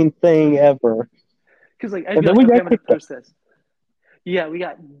insane thing ever. Because like I'd And be then like, we okay, got I'm gonna kicked out. post this. Yeah, we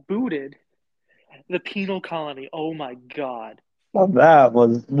got booted. The penal colony. Oh my god. Well, that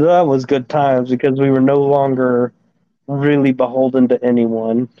was good times because we were no longer really beholden to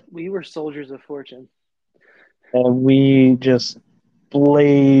anyone, We were soldiers of fortune. and we just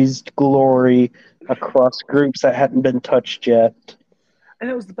blazed glory across groups that hadn't been touched yet. And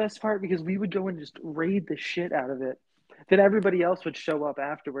that was the best part because we would go and just raid the shit out of it. Then everybody else would show up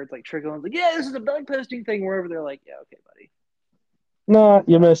afterwards, like trickle and like, yeah, this is a bug posting thing. Wherever they're like, yeah, okay, buddy. Nah,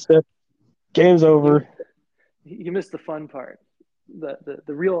 you Uh, missed it. Game's you over. you missed the fun part.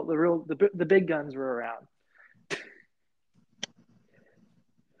 The big guns were around.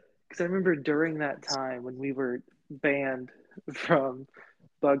 Because I remember during that time when we were banned from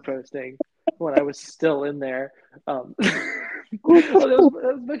bug posting, when I was still in there. Oh, that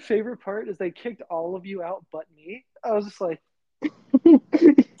was my favorite part is they kicked all of you out but me. I was just like,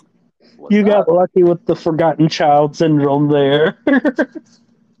 what's You got up? lucky with the forgotten child syndrome there.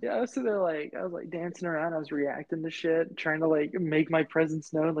 Yeah, I was sitting there like I was like dancing around. I was reacting to shit, trying to like make my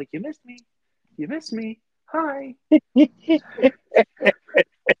presence known. Like, you missed me. You missed me. Hi.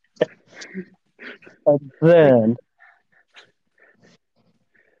 And Like, then,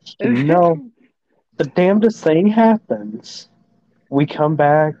 you and know, then, the damnedest thing happens. We come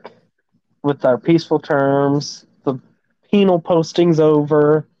back with our peaceful terms. The penal posting's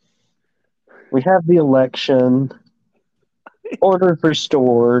over. We have the election. Order's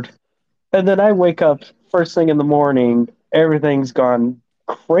restored. And then I wake up first thing in the morning. Everything's gone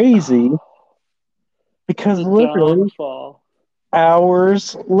crazy. Because The literally downfall.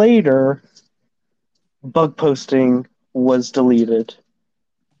 hours later, bug posting was deleted.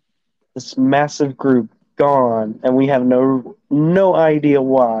 This massive group gone, and we have no idea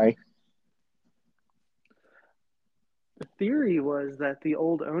why. The theory was that the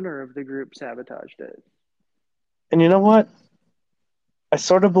old owner of the group sabotaged it. And you know what? I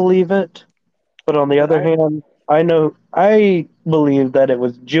sort of believe it, but on the But other hand, I believe that it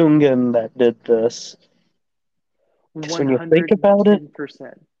was Jungen that did this. Because when you think about it,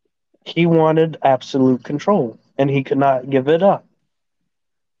 110%. he wanted absolute control, and he could not give it up.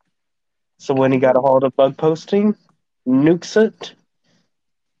 So when I he got a don't hold of bug posting, nukes it,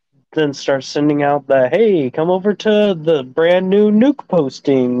 then starts sending out the hey, come over to the brand new nuke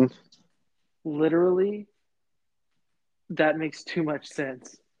posting. literally, that makes too much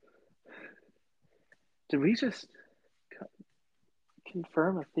sense. Did we just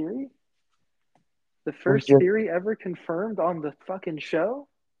confirm a theory? The We first just theory ever confirmed on the fucking show?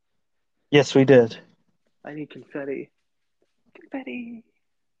 yes, we did. I need confetti. Confetti.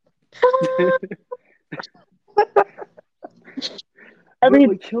 I But mean,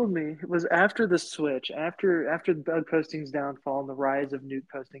 what killed me was after the switch, after the bug posting's downfall and the rise of nuke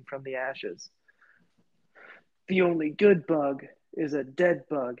posting from the ashes. The only good bug is a dead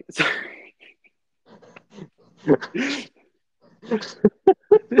bug.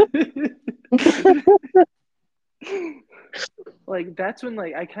 Like that's when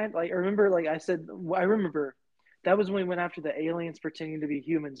like I kind of like I remember like I remember that was when we went after the aliens pretending to be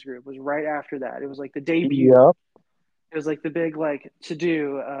humans group was right after that. It was like the debut. yep, It was like the big like to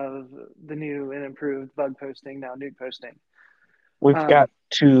do of the new and improved bug posting now nuke posting. we've Um, got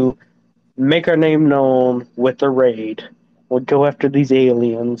to make our name known with the raid. We'll go after these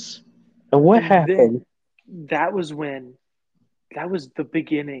aliens. And what and then happened? that was when that was the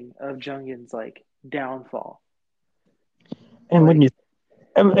beginning of Jungin's like downfall. And when Like you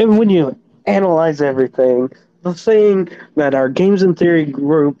and when you analyze everything, the thing that our games in theory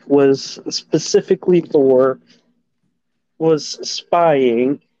group was specifically for was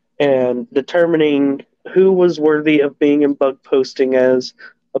spying and determining who was worthy of being in bug posting as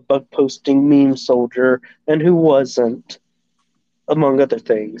a bug posting meme soldier and who wasn't, among other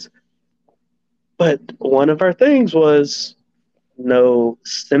things. But one of our things was no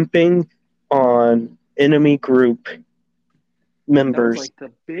simping on enemy group that was members. like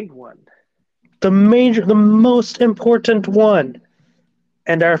the big one. The most important one,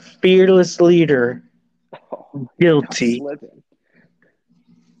 and our fearless leader, Oh, he got caught guilty. slipping.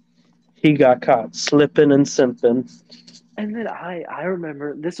 He got caught slipping and simping. And then I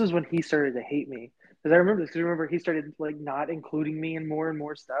remember this was when he started to hate me because I remember this because remember he started like not including me in more and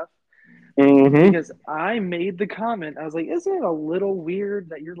more stuff Mm-hmm. because I made the comment I was like isn't it a little weird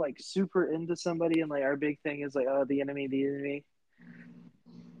that you're like super into somebody and like our big thing is like oh the enemy and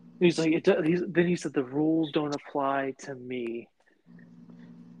he's like then he said the rules don't apply to me.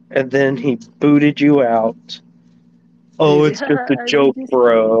 And then he booted you out. Oh, He's it's like just a I'm joke, just kidding.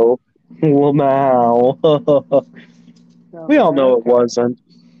 bro. Wow. I was We like all know it okay. wasn't.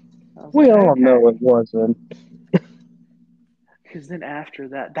 I was like We all know it okay. wasn't. Because then after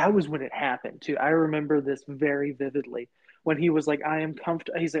that, that was when it happened too. I remember this very vividly when he was like, "I am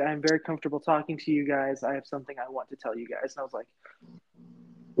comfortable." He's like, "I am very comfortable talking to you guys. I have something I want to tell you guys." And I was like,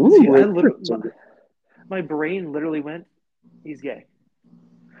 Ooh, I literally, interesting. my brain literally went, "He's gay."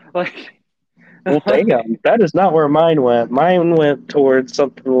 Like, Well, like damn, that is not where mine went. Mine went towards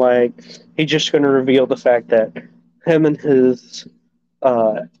something like he's just going to reveal the fact that him and his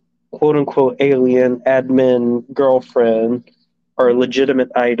uh, quote unquote alien admin girlfriend are a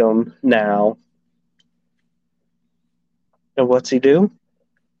legitimate item now. And what's he do?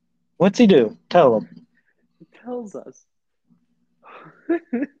 What's he do? Tell him. it tells us.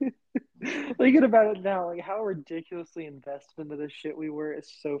 Thinking about it now, like how ridiculously invested into this shit we were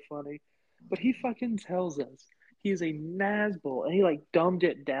is so funny. But he fucking tells us he's a Nazgul, and he like dumbed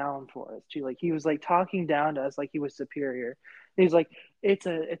it down for us too. Like he was like talking down to us like he was superior. And he's like, it's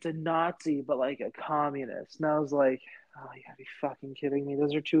a Nazi, but like a communist. And I was like, oh, you gotta be fucking kidding me.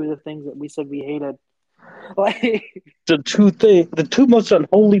 Those are two of the things that we said we hated. Like, The two most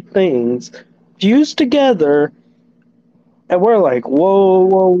unholy things fused together, and we're like,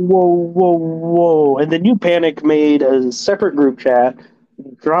 whoa. And then you panic made a separate group chat,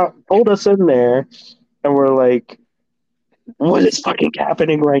 pulled us in there, and we're like, what is fucking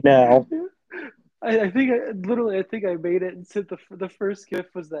happening right now? I think I think I made it and said the first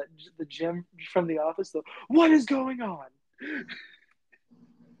gift was that the Jim from The Office. Though, what is going on?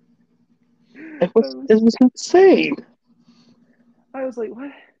 It I was was it was insane. I was like,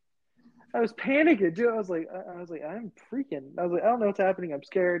 what? I was panicking, dude. I was like, I'm freaking. I was like, I don't know what's happening. I'm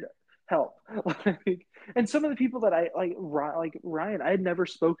scared. Help. Like, and some of the people that I like Ryan, I had never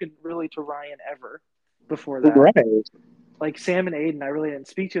spoken really to Ryan ever before that. Right. Like Sam and Aiden, I really didn't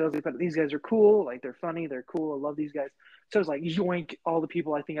speak to. I was like, but these guys are cool. Like they're funny. They're cool. I love these guys. So I was like, yoink, all the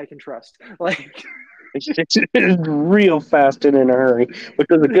people I think I can trust. Like, It's real fast and in a hurry, which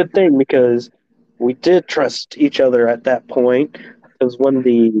was a good thing because we did trust each other at that point. Because when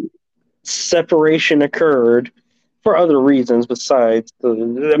the separation occurred, for other reasons besides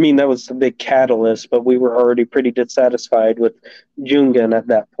I mean, that was the big catalyst, but we were already pretty dissatisfied with Jungen at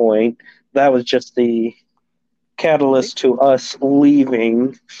that point. That was just the I think catalyst to us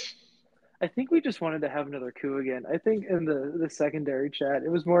leaving. I think we just wanted to have another coup again. I think in the secondary chat, it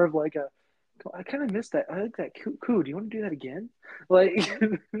was more of like a. I kind of missed that. I like that coup. Do you want to do that again? Like,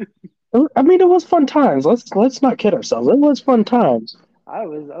 I mean, it was fun times. Let's not kid ourselves. It was fun times. I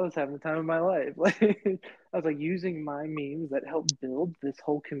was having the time of my life. Like, I was like using my memes that help build this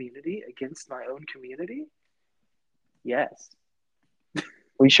whole community against my own community. Yes.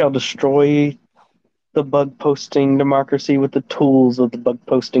 We shall destroy the bug posting democracy with the tools of the bug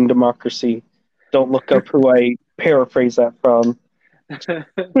posting democracy. Don't look up who I paraphrase that from.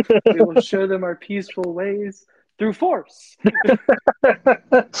 We will show them our peaceful ways through force.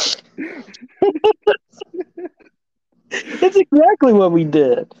 It's exactly what we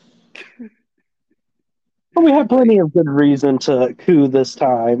did. But we had plenty Like, of good reason to coup this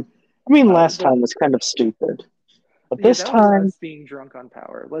time. I mean, last time the was kind of stupid. But yeah, this that was time, us being drunk on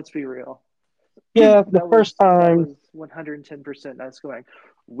power. Let's be real. yeah, the first That time. was 110% us going,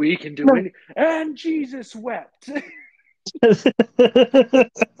 we can do any, and Jesus wept.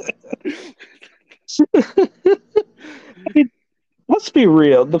 Let's be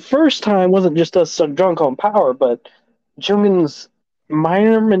real. The first time wasn't just us so drunk on power, but Jungin's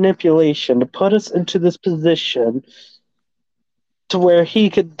minor manipulation to put us into this position to where he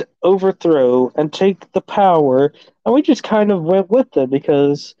could overthrow and take the power, and we just kind of went with it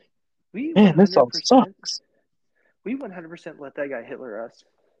because, we man, this all 100% sucks. we 100% let that guy Hitler us.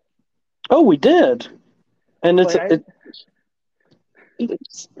 Oh, we did, and Like I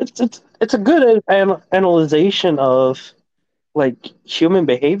it's a good analyzation of like human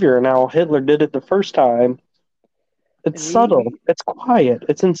behavior and how Hitler did it the first time. It's and subtle, it's quiet,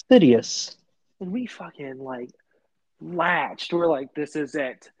 it's insidious. we fucking like latched. We're like, this is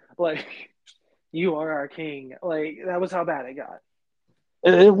it. Like, you are our king. Like, that was how bad it got.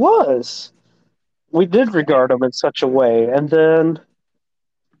 It was. We did regard him in such a way, and then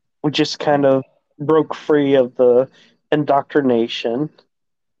we just kind of broke free of the indoctrination.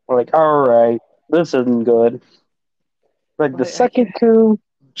 We're like, all right, this isn't good. Like the Like I second can coup,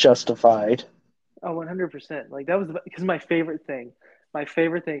 justified. oh 100%. Like that was because my favorite thing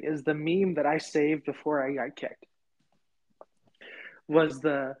is the meme that I saved before I got kicked was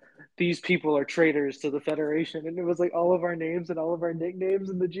these people are traitors to the Federation, and it was like all of our names and all of our nicknames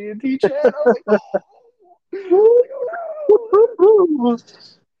in the GNT chat. I was like, oh, I was like, oh no.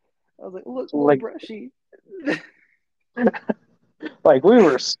 I was like, look, little like, brushy. like we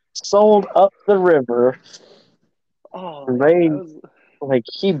were sold up the river. Oh, like I They was. like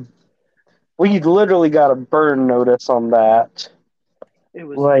he. We literally got a burn notice on that. It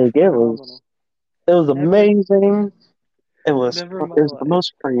was Like phenomenal. it was Never, amazing. never in my It was the life.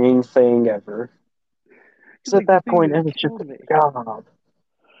 most freeing thing ever. Because Because at like the that thing point, it that was just killed a me. job.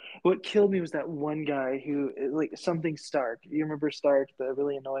 What killed me was that one guy who like something Stark. You remember Stark, the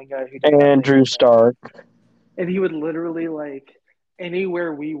really annoying guy who did nothing, Andrew Stark, and he would literally like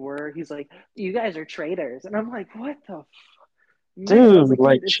anywhere we were, he's like, "You guys are traitors," and I'm like, "What the man?" I was dude, like,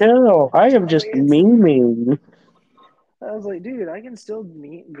 like "Dude, it's." chill. I am I was like, just "It's." memeing. I was like, "Dude, I can still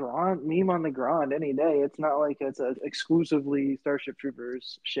meme on the ground any day. It's not like it's a exclusively Starship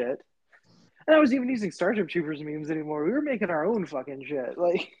Troopers shit." And I was even using Starship Troopers memes anymore. We were making our own fucking shit.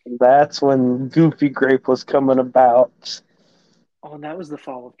 Like, That's when Goofy Grape was coming about. oh, and that was the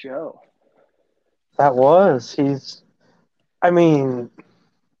fall of Joe. That was. I mean,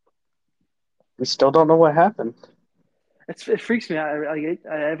 we still don't know what happened. It freaks me out.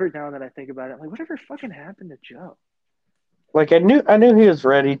 Every now and then I think about it. I'm like, whatever fucking happened to Joe? Like I knew he was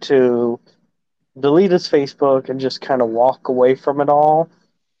ready to delete his Facebook and just kind of walk away from it all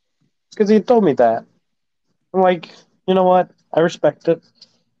because he told me that. I'm like, you know what? I respect it.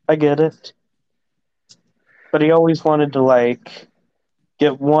 I get it. But he always wanted to like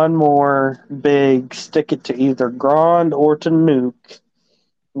get one more big, stick it to either Grand or to Nuke,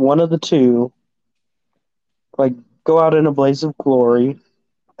 one of the two, like go out in a blaze of glory,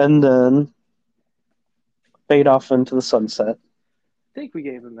 and then fade off into the sunset. I think we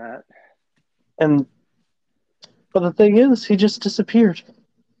gave him that. And but the thing is, he just disappeared.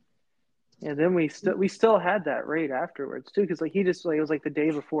 And then we still had that raid afterwards too, because like he just like it was like the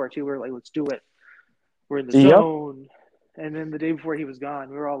day before too. We were like, let's do it. We're in the Yep. zone. And then the day before he was gone,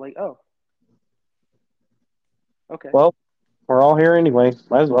 we were all like, oh, okay. Well, we're all here anyway.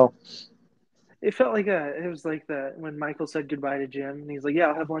 Might as well. It felt like it was like the when Michael said goodbye to Jim, and he's like, yeah,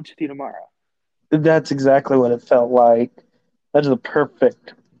 I'll have lunch with you tomorrow. That's exactly what it felt like. That's the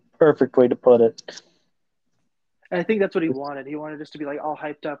perfect way to put it. And I think that's what he wanted. He wanted us to be like all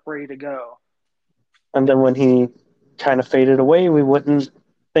hyped up, ready to go. And then when he kind of faded away, we wouldn't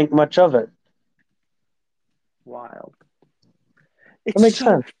think much of it. Wild. That It's makes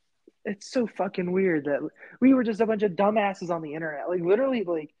so sense. it's so fucking weird that we were just a bunch of dumbasses on the internet. Like literally,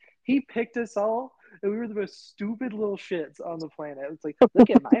 like he picked us all, and we were the most stupid little shits on the planet. It's like, look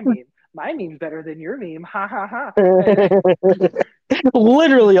at my meme. My meme's better than your meme. Ha ha ha. And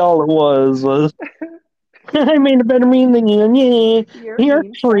Literally, all it was I made a better meme than you, and yeah, your you're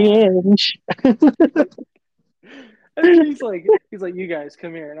meme sucks. cringe. And then he's like, you guys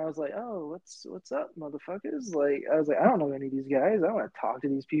come here, and I was like, oh, what's up, motherfuckers? Like, I was like, I don't know any of these guys. I don't want to talk to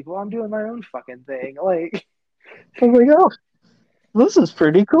these people. I'm doing my own fucking thing. Like, I was like, oh, this is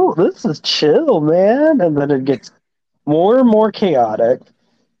pretty cool. This is chill, man. And then it gets more and more chaotic.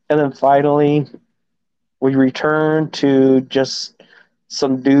 And then finally, we return to just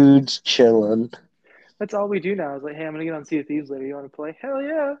some dudes chilling. that's all we do now. Is like, hey, I'm gonna get on Sea of Thieves later. You want to play? Hell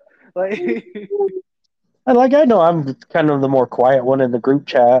yeah! Like, And like, I know I'm kind of the more quiet one in the group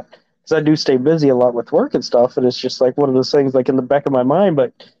chat because I do stay busy a lot with work and stuff. And it's just like one of those things like in the back of my mind.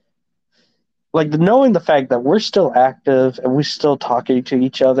 But like knowing the fact that we're still active and we're still talking to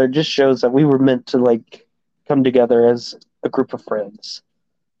each other just shows that we were meant to like come together as a group of friends.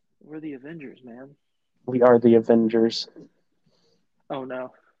 we're the Avengers, man. We are the Avengers. Oh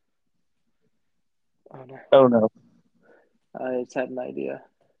no! Oh no! Oh no, I just had an idea.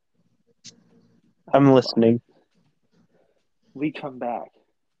 Oh I'm fuck! listening. We come back,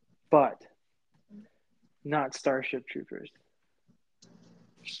 but not Starship Troopers.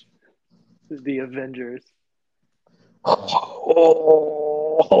 The Avengers. Oh,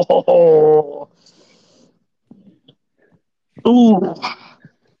 ooh,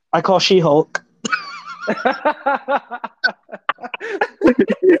 I call She-Hulk.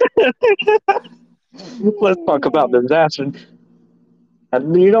 Let's talk about Ooh. disaster.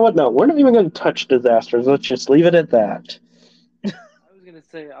 And you know what? No, we're not even going to touch disasters. Let's just leave it at that. I was gonna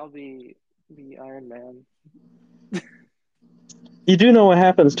say I'll be Iron Man. You do know what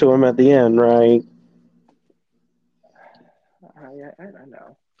happens to him at the end, right? I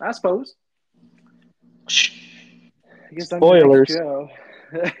know. I suppose. Shh. I guess I'm the next Spoilers. Joe.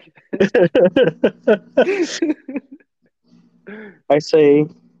 I say,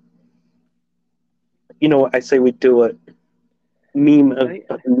 you know what? I say we do it. I,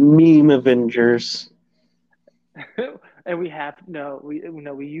 Meme Avengers. and we have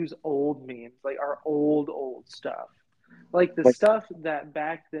we use old memes, like our old stuff, like the Like, stuff that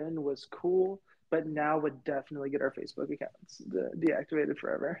back then was cool, but now would definitely get our Facebook accounts deactivated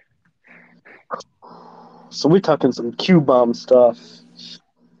forever. so we're talking some Q bomb stuff.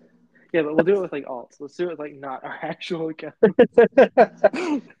 Yeah, but we'll do it with like alts. Let's do it with like not our actual account.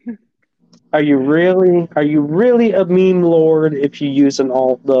 Are you really? Are you really a meme lord if you use an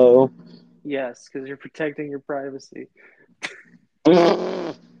alt though? Yes, because you're protecting your privacy.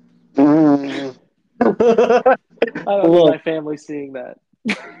 I don't need Look, my family seeing that.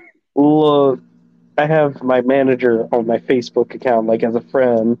 look. I have my manager on my Facebook account, like as a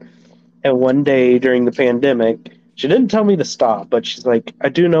friend. And one day during the pandemic, she didn't tell me to stop, but she's like, "I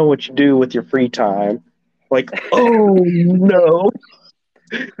do know what you do with your free time." Like, oh no,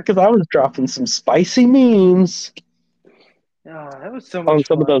 because I was dropping some spicy memes Oh, that was so on much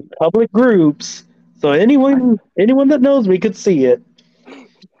some of those fun. public groups, so I anyone that knows me could see it.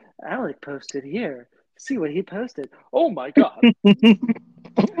 Alec posted here. See what he posted. Oh my god.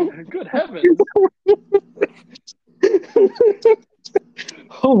 Good heavens.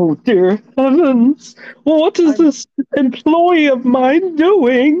 Oh dear heavens! What is I'm this employee of mine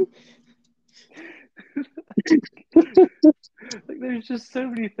doing? like there's just so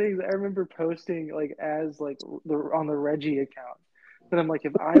many things I remember posting like as like on the Reggie account. But I'm like,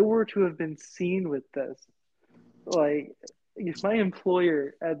 if I were to have been seen with this, like if my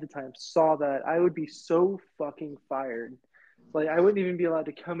employer at the time saw that, I would be so fucking fired. Like I wouldn't even be allowed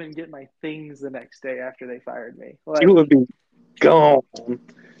to come and get my things the next day after they fired me. You would Like be gone.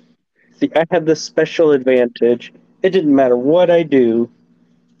 See, I had this special advantage. It didn't matter what I do,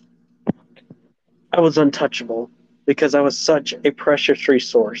 I was untouchable because I was such a precious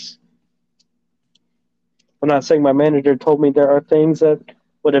resource. I'm not saying my manager told me there are things that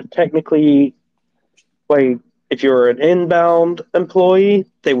would have technically, like, if you were an inbound employee,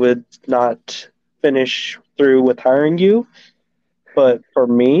 they would not finish through with hiring you. But for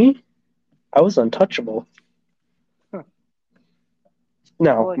me, I was untouchable. Huh.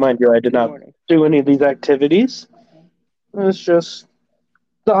 Well, Now, like, mind you, I did good not morning. do any of these activities. It's just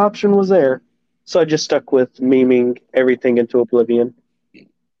the option was there. So I just stuck with memeing everything into oblivion.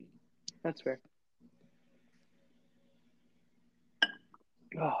 That's fair.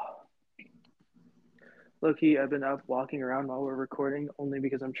 Oh, Loki, I've been up walking around while we're recording only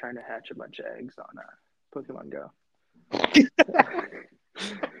because I'm trying to hatch a bunch of eggs on Pokemon Go.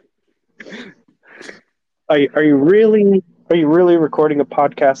 Are you really recording a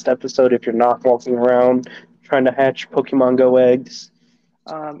podcast episode if you're not walking around trying to hatch Pokemon Go eggs?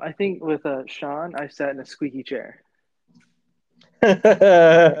 I think with Sean, I sat in a squeaky chair.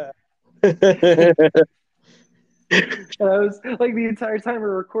 And I was like the entire time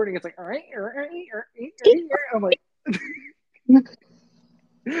we're recording, it's like, all right, I'm like,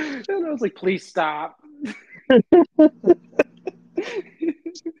 and I was like, please stop.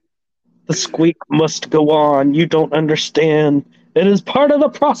 The squeak must go on. You don't understand. It is part of the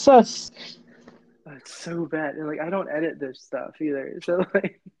process. It's so bad, and like I don't edit this stuff either. So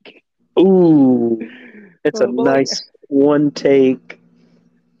like, Ooh, it's a well, like nice one take.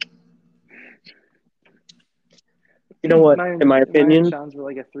 You know what? In my mine and opinion, Sean's were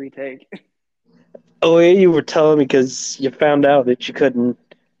like a three take. oh yeah, you were telling me because you found out that you couldn't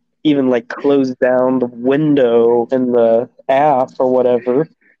even like close down the window in the app or whatever.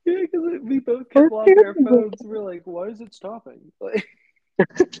 Yeah, because we both kept locking our phones. We're like, why is it stopping? Like,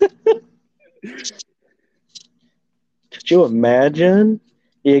 Could you imagine?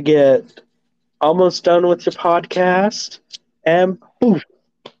 You get almost done with your podcast and poof,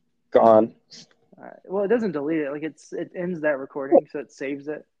 gone. well, it doesn't delete it. Like it ends that recording, so it saves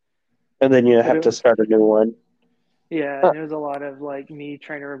it. And then you But have to start a new one. yeah, Huh. and it was a lot of like me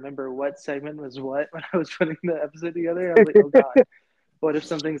trying to remember what segment was what when I was putting the episode together. And I was like, oh god, what if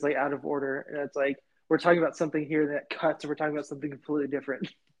something's like out of order? And it's like we're talking about something here that cuts, and we're talking about something completely different.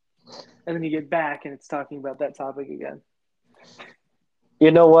 And then you get back, and it's talking about that topic again. You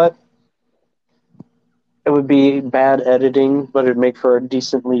know what? It would be bad editing, but it'd make for a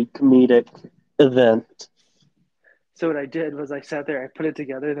decently comedic event. So what I did was I sat there, I put it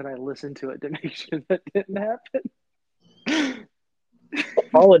together, then I listened to it to make sure that didn't happen.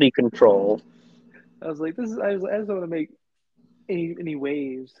 Quality control. I was like, this is. I just don't want to make any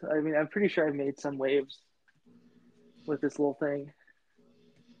waves. I mean, I'm pretty sure I made some waves with this little thing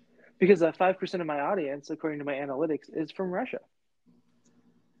because 5% of my audience, according to my analytics, is from Russia.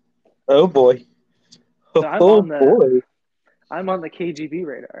 Oh boy. So Oh boy. I'm on the KGB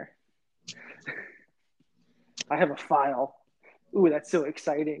radar. I have a file. Ooh, that's so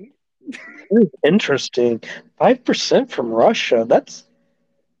exciting. Interesting. 5% from Russia. That's,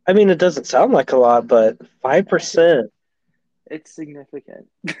 I mean, it doesn't sound like a lot, but 5%. It's significant.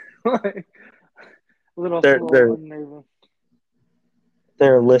 Like, a They're little they're unnerving.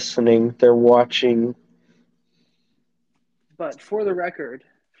 they're listening. They're watching. But for the record,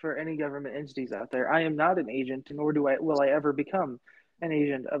 for any government entities out there, I am not an agent, nor will I ever become an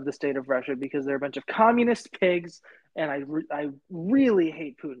agent of the state of Russia because they're a bunch of communist pigs, and I really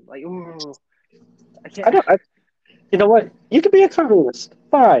hate Putin. Like, ooh, I I can't. don't. You know what? You could be a communist.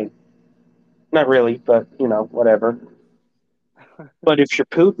 Fine. Not really, but whatever. But if you're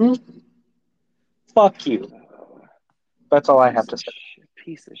Putin, fuck you. That's all I have to say.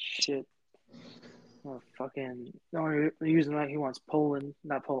 Piece of shit. Oh, fucking. No, using that he wants Poland,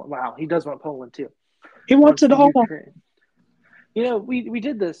 not Poland. Wow, he does want Poland too. He wants Wants it the all. Ukraine. We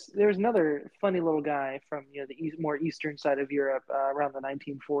did this. There's another funny little guy from the more eastern side of Europe around the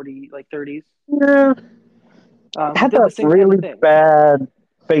 1940 like 30s Yeah. who Had did that the same kind of really thing. bad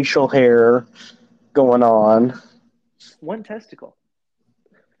facial hair going on. One testicle,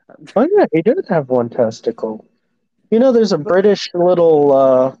 Oh yeah, he did have one testicle. There's a but British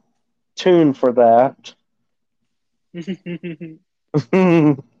little tune for that.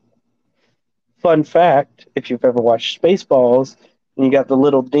 Fun fact, if you've ever watched Spaceballs, and you got the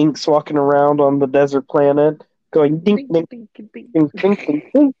little dinks walking around on the desert planet going dink ding, dink ding, ding. dink dink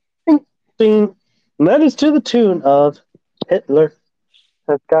dink dink dink dink. And that is to the tune of Hitler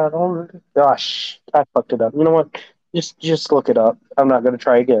has got all the gosh, I fucked it up. You know what? Just look it up. I'm not gonna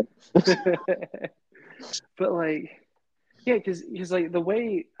try again. But like, yeah, because like the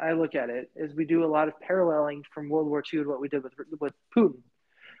way I look at it is we do a lot of paralleling from World War II to what we did with Putin.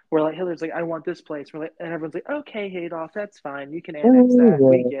 Where like Hitler's like, I want this place. We're like, and everyone's like, okay, Adolf, that's fine. You can annex that.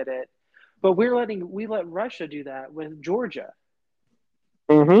 We get it. But we let Russia do that with Georgia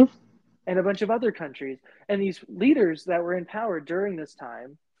Mm-hmm. and a bunch of other countries. And these leaders that were in power during this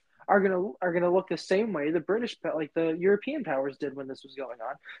time are gonna look the same way the British, like the European powers did when this was going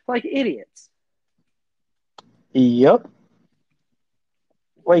on, like idiots. Yep.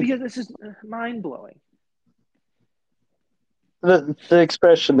 Like Because this is mind blowing. the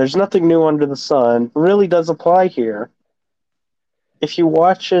expression "there's nothing new under the sun" really does apply here. If you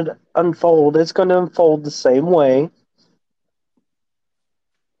watch it unfold, it's going to unfold the same way,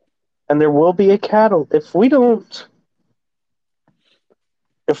 and there will be a catalyst if we don't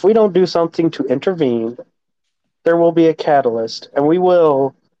do something to intervene. There will be a catalyst, and we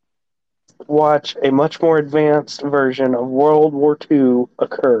will watch a much more advanced version of World War II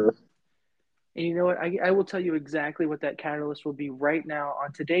occur. And you know what? I will tell you exactly what that catalyst will be right now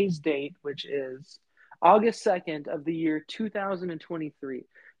on today's date, which is August 2nd of the year 2023.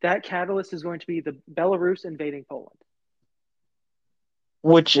 That catalyst is going to be the Belarus invading Poland.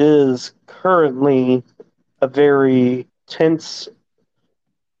 Which is currently a very tense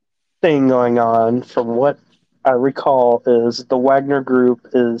thing going on. From what I recall, is the Wagner Group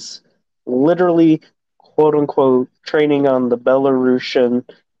is literally, quote unquote, training on the Belarusian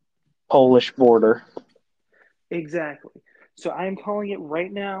Polish border. Exactly. So I am calling it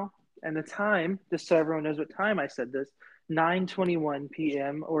right now, and the time, just so everyone knows what time I said this, 9:21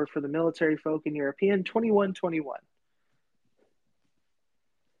 p.m. or for the military folk in European, 21:21.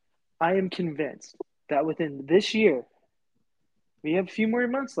 I am convinced that within this year, we have a few more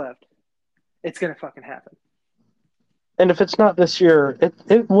months left, it's gonna fucking happen. And if it's not this year,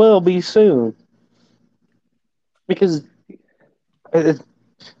 it will be soon. Because it,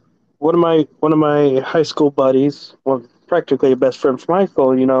 one of my high school buddies, well, practically a best friend from high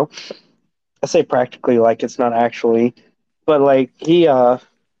school, I say practically like it's not actually, but like he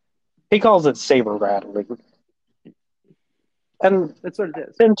calls it saber rattling, and That's what it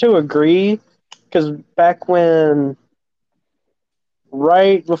is. I tend to agree because back when,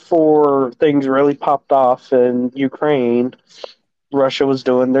 right before things really popped off in Ukraine, Russia was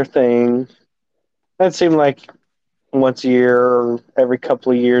doing their thing. That seemed like once a year or every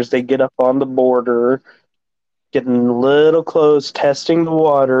couple of years they get up on the border, getting a little close, testing the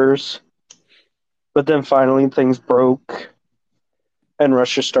waters. But then finally things broke and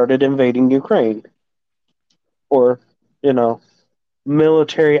Russia started invading Ukraine. Or, you know,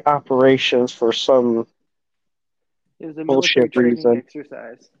 military operations for some It was a bullshit military training reason.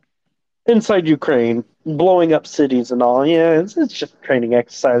 exercise. Inside Ukraine, blowing up cities and all. Yeah, it's just a training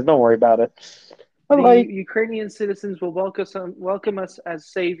exercise. Don't worry about it. But The like, Ukrainian citizens will welcome us as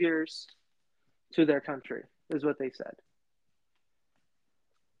saviors to their country, is what they said.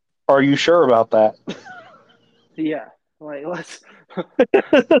 are you sure about that? Yeah, like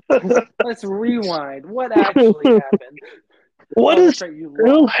let's rewind. What actually happened? What Oh, is that's right, you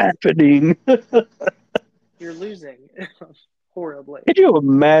still lost. happening? You're losing horribly. Could you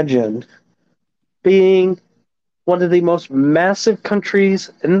imagine being one of the most massive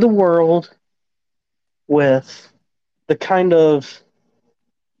countries in the world with the kind of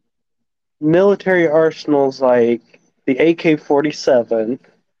military arsenals like the AK-47,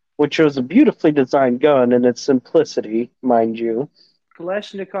 which was a beautifully designed gun in its simplicity, mind you.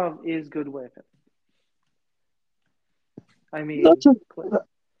 Kalashnikov is good weapon. I That's mean,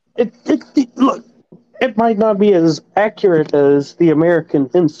 a, look, it might not be as accurate as the American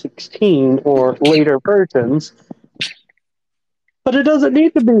M16 or later versions, but it doesn't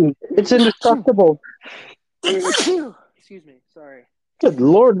need to be. It's indestructible. excuse me. Sorry. Good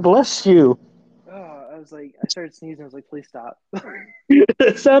Lord bless you. Oh, I was like, I started sneezing. I was like, please stop.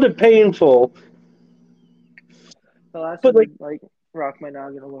 It sounded painful, The last but one like, did like rock my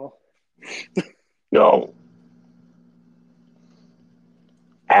noggin a little. no.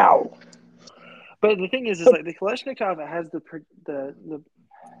 Ow. But the thing is like the Kalashnikov has the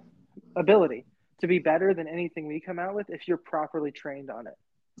ability to be better than anything we come out with if you're properly trained on it.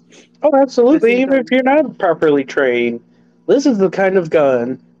 Oh, This absolutely. thing's Even if done. you're not properly trained, this is the kind of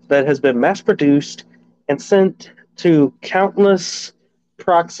gun that has been mass produced and sent to countless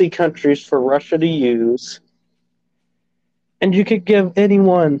proxy countries for Russia to use. And you could give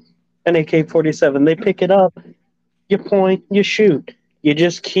anyone an AK-47. They pick it up, you point, you shoot. You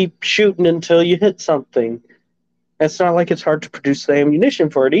just keep shooting until you hit something. It's not like it's hard to produce the ammunition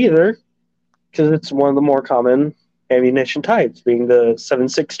for it either, because it's one of the more common ammunition types, being the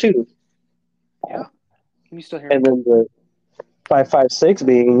 7.62. Yeah. Can you still hear And me? then the 5.56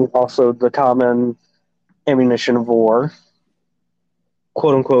 being also the common ammunition of war,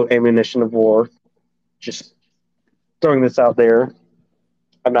 quote unquote ammunition of war. Just throwing this out there.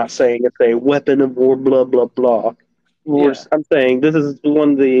 I'm not saying it's a weapon of war, blah blah blah. Yeah, I'm saying this is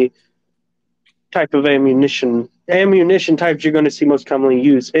one of the type of ammunition types you're going to see most commonly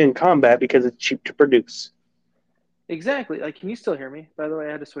used in combat because it's cheap to produce. exactly. Like, can you still hear me? By the way,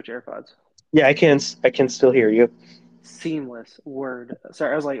 I had to switch AirPods. Yeah, I can still hear you. Seamless word.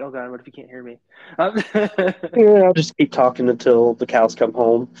 Sorry, I was like, oh god, what if you can't hear me? Yeah, I'll just keep talking until the cows come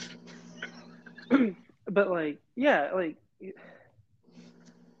home. But like, yeah, like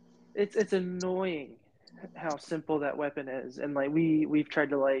it's annoying how simple that weapon is, and like we've tried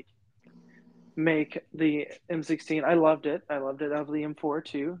to like make the M16. I loved it. I loved it. Of the M4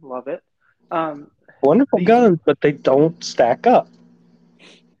 too. Love it. Um, Wonderful these guns, but they don't stack up.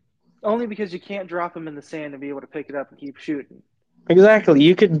 only because you can't drop them in the sand and be able to pick it up and keep shooting. Exactly.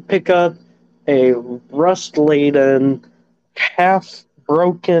 You could pick up a rust laden, half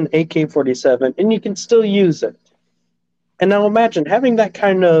broken AK-47 and you can still use it. And now imagine having that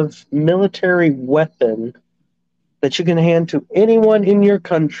kind of military weapon that you can hand to anyone in your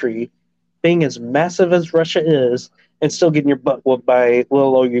country, being as massive as Russia is, and still getting your butt whooped by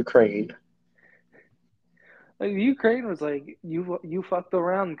little old Ukraine. Like Ukraine was like, you fucked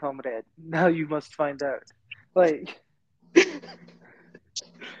around, comrade. Now you must find out. Like,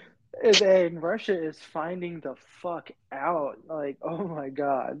 and Russia is finding the fuck out. Like, oh my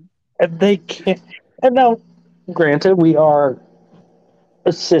god. And they can't. And now, granted, we are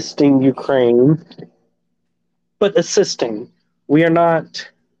assisting Ukraine, but assisting. We are not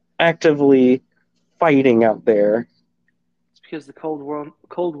actively fighting out there. It's because the Cold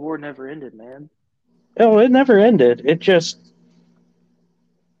War never ended, man. Oh, it never ended. It just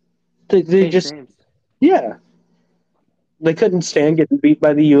they Changed just names. yeah they couldn't stand getting beat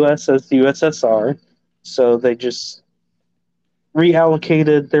by the U.S. as the USSR, so they just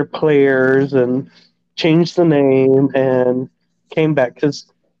reallocated their players and changed the name and came back because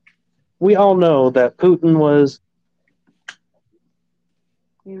we all know that Putin was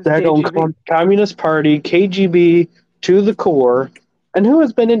He was that on KGB. Communist Party, KGB to the core, and who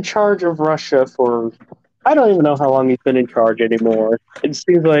has been in charge of Russia for I don't even know how long he's been in charge anymore. It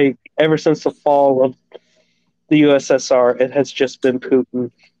seems like ever since the fall of the USSR, it has just been Putin.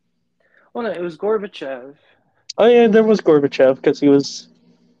 Well, no, it was Gorbachev, Oh yeah, there was Gorbachev because he was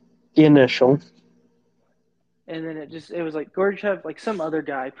the initial. and then it was like Gorbachev, like some other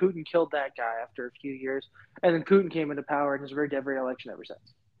guy. Putin killed that guy after a few years, and then Putin came into power and has rigged every election ever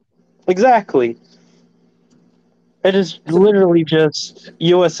since. Exactly. It is So, literally just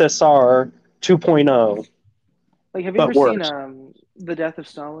USSR 2.0, like, have you ever but seen worse. the Death of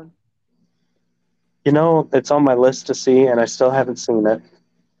Stalin? You know, it's on my list to see, and I still haven't seen it.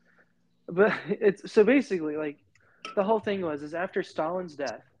 But it's so basically like the whole thing was is after Stalin's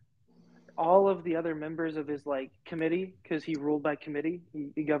death, all of the other members of his like committee, because he ruled by committee,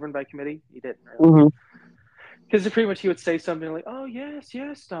 he governed by committee. He didn't really, Hmm. because pretty much he would say something like, "Oh yes,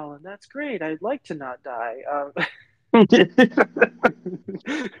 yes, Stalin, that's great. I'd like to not die."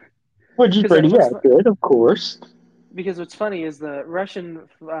 Which is Because pretty what's accurate, of course. because what's funny is the Russian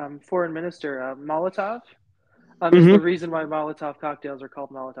foreign minister Molotov is Hmm. the reason why Molotov cocktails are called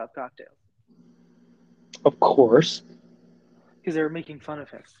Molotov cocktails, Of course. because they were making fun of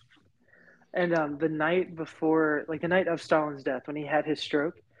him. And the night before, like the night of Stalin's death, when he had his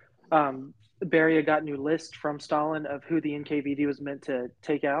stroke, Beria got a new list from Stalin of who the NKVD was meant to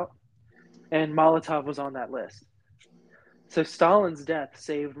take out, and Molotov was on that list. So Stalin's death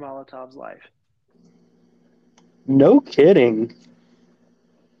saved Molotov's life, No kidding.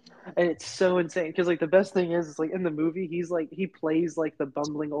 and it's so insane because like the best thing is like in the movie he plays like the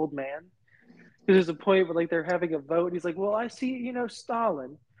bumbling old man. Because there's a point where like they're having a vote, and he's like, "Well, I see,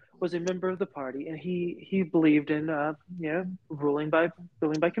 Stalin was a member of the party, and he believed in ruling by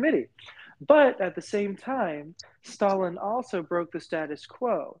committee, but at the same time, Stalin also broke the status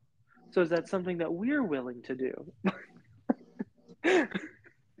quo. So is that something that we're willing to do?"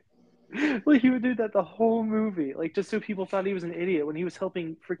 Like he would do that the whole movie, like just so people thought he was an idiot when he was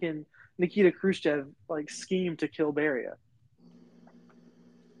helping freaking Nikita Khrushchev like scheme to kill Beria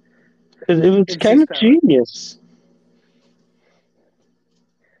It was and kind seize of power. genius.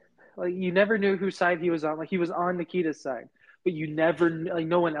 Like you never knew whose side he was on. Like he was on Nikita's side, but you never like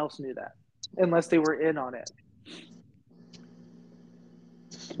no one else knew that unless they were in on it.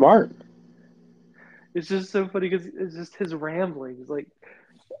 Smart. It's just so funny because it's just his ramblings. Like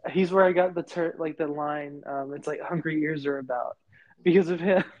he's where I got like the line. It's like hungry ears are about because of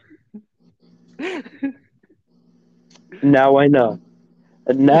him. Now I know.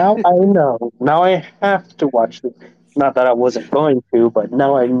 And now I know. Now I have to watch it. Not that I wasn't going to, but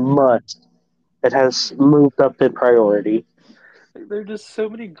now I must. It has moved up in priority. Like, there are just so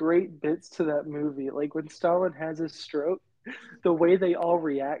many great bits to that movie. Like when Stalin has his stroke, the way they all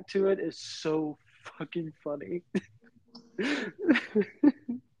react to it is so fucking funny.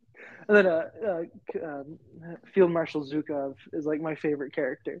 And then Field Marshal Zhukov is like my favorite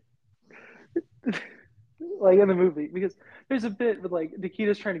character, like in the movie, because there's a bit with like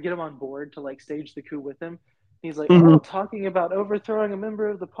Nikita's trying to get him on board to like stage the coup with him. He's like, Mhm. "Oh, talking about overthrowing a member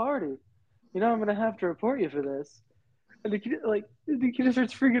of the party. You know, I'm gonna have to report you for this." And Nikita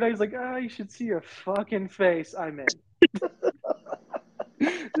starts freaking out. He's like, "Ah, you should see your fucking face. I'm in."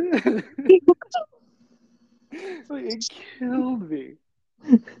 Like, it killed me.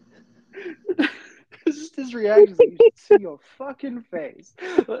 Just his reaction is like, "You should see your fucking face."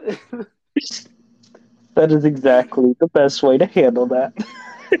 That is exactly the best way to handle that.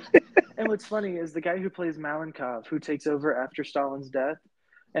 And what's funny is the guy who plays Malenkov, who takes over after Stalin's death,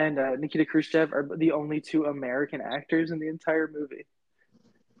 and Nikita Khrushchev are the only two American actors in the entire movie.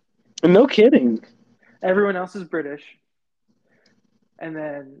 No kidding. Everyone else is British, and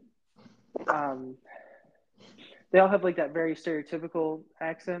then um, they all have like that very stereotypical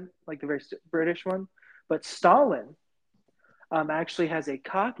accent, like the very British one. But Stalin actually has a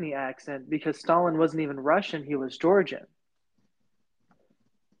Cockney accent because Stalin wasn't even Russian; he was Georgian.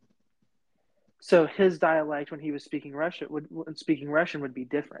 So his dialect when he was speaking Russian would be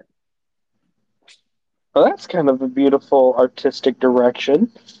different. Well, that's kind of a beautiful artistic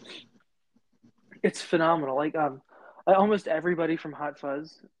direction. It's phenomenal. Almost everybody from Hot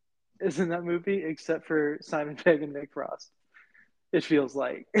Fuzz is in that movie except for Simon Pegg and Nick Frost. It feels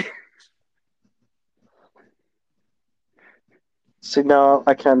like. See, now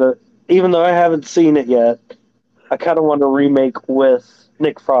I kind of, even though I haven't seen it yet, I kind of want a remake with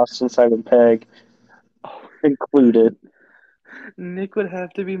Nick Frost and Simon Pegg Oh, included. Nick would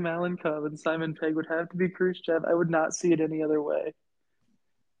have to be Malenkov and Simon Pegg would have to be Khrushchev. I would not see it any other way.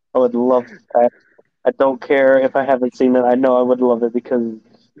 I would love that. I don't care if I haven't seen it. I know I would love it because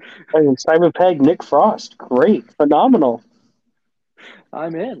I mean, Simon Pegg, Nick Frost, great, phenomenal.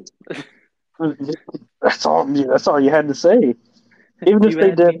 I'm in. That's all. That's all you had to say. Even if You they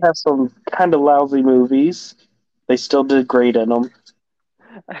had did me. have some kind of lousy movies, they still did great in them.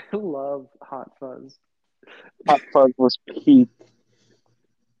 I love Hot Fuzz. Hot Fuzz was peak.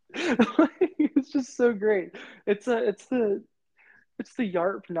 It's just so great. It's the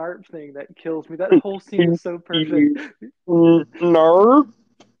yarp narp thing that kills me. That whole scene is so perfect. No.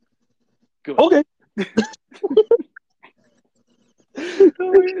 Good. Okay.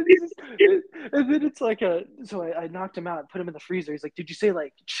 And then it's like I knocked him out, put him in the freezer. He's like, "Did you say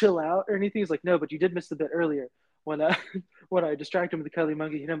like chill out or anything?" He's like, "No, but you did miss the bit earlier when when I distracted him with the cuddly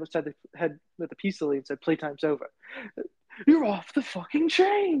monkey. He almost had the head with the peace lily and said playtime's over. You're off the fucking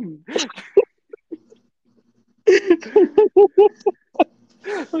chain."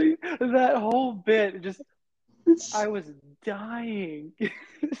 Like, that whole bit just I was dying.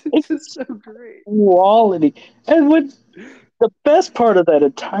 It's just It's so great. quality. And when the best part of that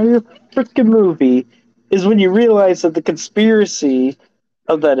entire freaking movie is when you realize that the conspiracy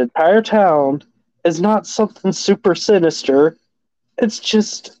of that entire town is not something super sinister. It's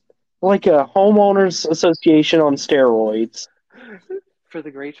just like a homeowners association on steroids For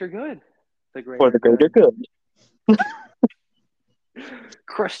the greater good. The for greater the greater good. good.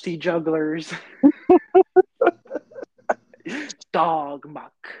 Crusty jugglers. Dog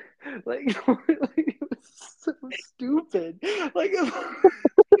muck. Like, it was so stupid. Like, they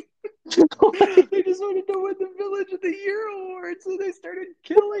just wanted to win the Village of the Year award, so they started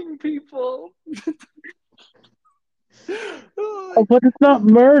killing people. Oh, Like, but it's not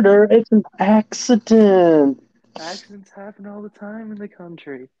murder, it's an accident. accidents happen all the time in the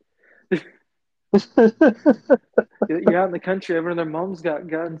country. Yeah. You're out in the country, everyone and their moms got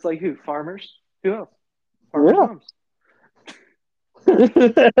guns. Like who? Farmers? Who else? Farmers' moms.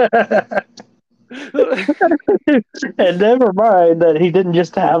 And never mind that he didn't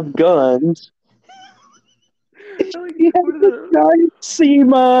just have guns. Like, He had what are the the giant sea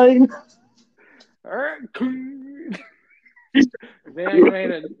mine.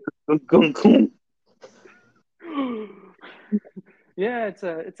 deactivated? Yeah,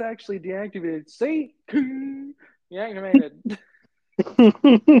 it's actually deactivated. See, deactivated.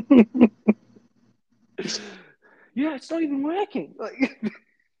 Yeah, it's not even working. Like,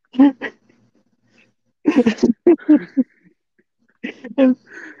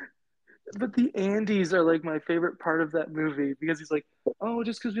 but the Andes are like my favorite part of that movie because he's like, oh,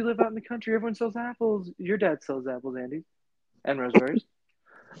 just because we live out in the country, everyone sells apples. Your dad sells apples, Andy, and raspberries.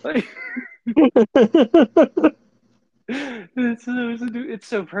 Like, it's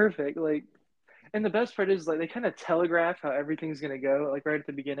so perfect. Like, And the best part is like they kind of telegraph how everything's gonna go, like right at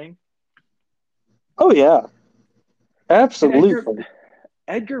the beginning. Oh yeah, And absolutely.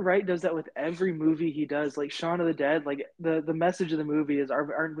 Edgar Wright does that with every movie he does. Like Shaun of the Dead, like the message of the movie is,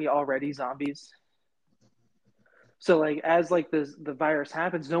 aren't we already zombies? So like as like the virus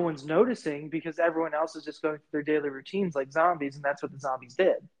happens, no one's noticing because everyone else is just going through their daily routines like zombies, and that's what the zombies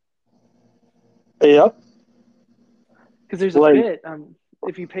did. Yep. Because there's a Like, bit,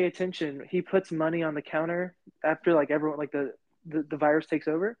 if you pay attention, he puts money on the counter after like everyone like the virus takes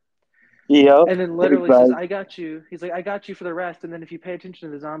over, yep. and then He's literally says, like, "I got you." He's like, "I got you for the rest." And then if you pay attention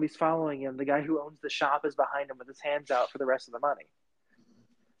to the zombies following him, the guy who owns the shop is behind him with his hands out for the rest of the money.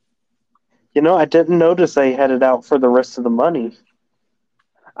 I didn't notice they headed out for the rest of the money.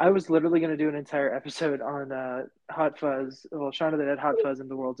 I was literally going to do an entire episode on Hot Fuzz, well, Shaun of the Dead, Hot Fuzz, and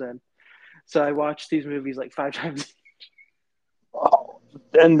The World's End. So I watched these movies like 5 times. Oh,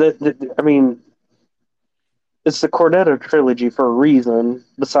 and I mean, it's the Cornetto trilogy for a reason.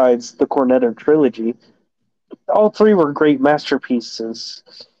 Besides the Cornetto trilogy, all three were great masterpieces.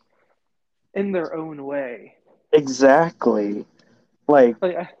 In their own way. Exactly. Like,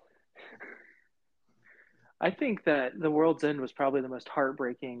 Like I think that The World's End was probably the most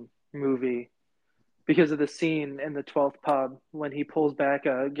heartbreaking movie because of the scene in the 12th pub when he pulls back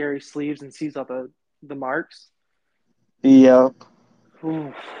Gary's sleeves and sees all the marks. yeah,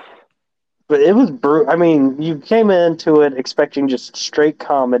 Ooh. but it was I mean, you came into it expecting just straight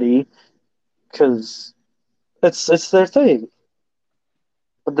comedy because it's their thing,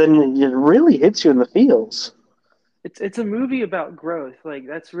 but then it really hits you in the feels. It's a movie about growth. Like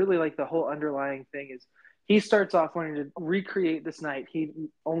that's really like the whole underlying thing is he starts off wanting to recreate this night. He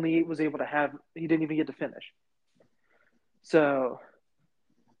only was able to have he didn't even get to finish. So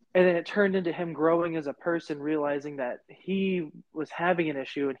and then it turned into him growing as a person, realizing that he was having an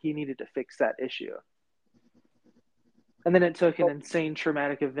issue and he needed to fix that issue. And then it took an insane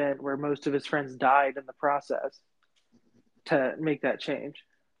traumatic event where most of his friends died in the process to make that change.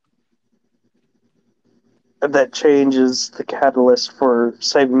 And that change is the catalyst for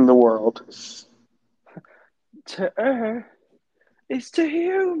saving the world. To err is to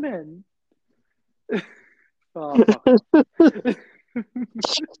human. Oh fuck off.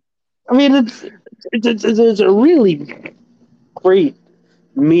 I mean, it's a really great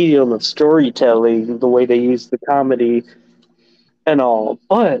medium of storytelling, the way they use the comedy and all.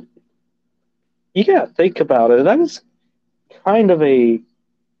 But you gotta think about it. That was kind of a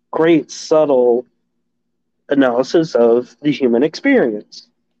great, subtle analysis of the human experience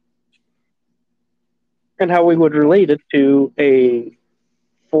and how we would relate it to a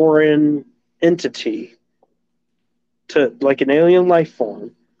foreign entity, to like an alien life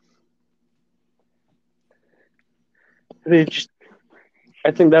form. Just,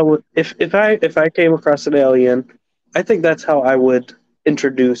 I think that would if I came across an alien, I think that's how I would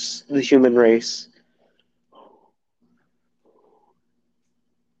introduce the human race.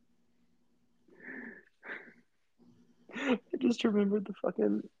 I just remembered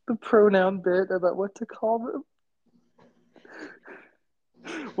the pronoun bit about what to call them.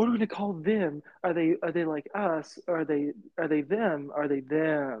 What are we gonna call them? Are they like us? Are they them? Are they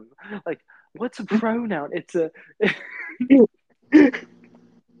them? Like what's a pronoun? It's a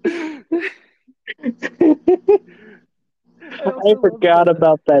I I also love forgot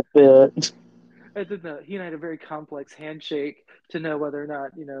about that bit. I did the he and I had a very complex handshake to know whether or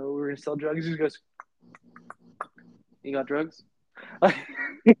not, we were gonna sell drugs. He goes, "You got drugs?" Like,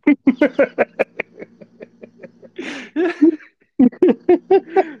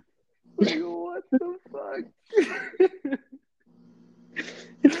 what the fuck?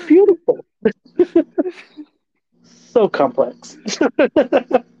 It's beautiful. So complex.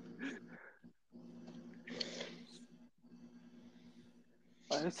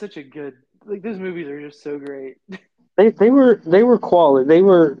 That's such a good like those movies are just so great. They were quality. They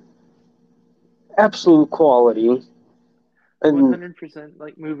were absolute quality. And 100%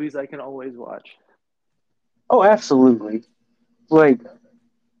 like movies I can always watch. oh, absolutely. Like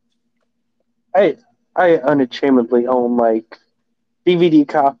I I unashamedly own like DVD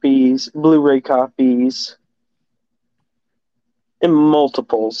copies, Blu-ray copies, in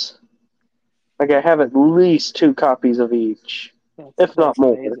multiples. Like I have at least two copies of each, if not That's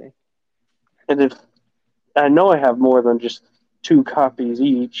more. amazing. And if I know I have more than just two copies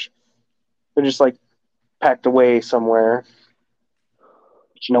each, they're just like packed away somewhere.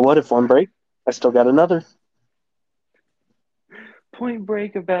 But you know what? If one breaks, I still got another. Point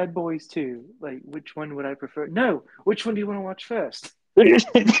Break of Bad Boys 2. Like, which one would I prefer? No, which one do you want to watch first?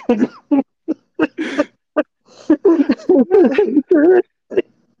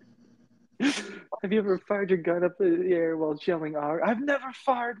 ever fired your gun up in the air while yelling R? I've never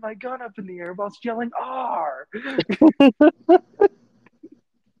fired my gun up in the air while yelling R.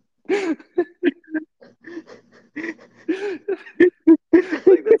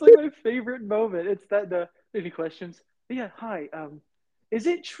 Like that's like my favorite moment. It's that any questions? Yeah, hi. Is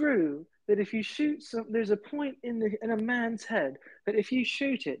it true that if you shoot there's a point in a man's head that if you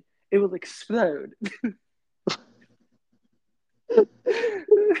shoot it, it will explode?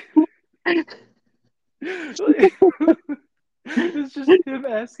 Like, it's just him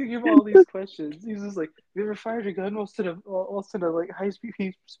asking him all these questions. He's just like, "Have you ever fired a gun whilst in a like high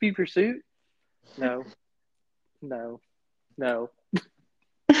speed pursuit?" No, no, no.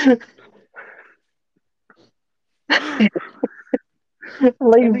 I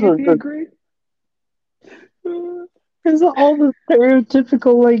Like think it'd be a great. there's all the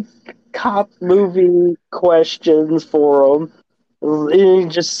stereotypical like cop movie questions for him. It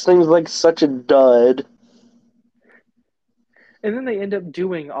just seems like such a dud. And then they end up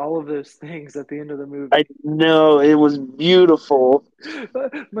doing all of those things at the end of the I movie. know it was beautiful.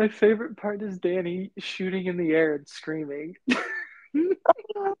 My favorite part is Danny shooting in the air and screaming.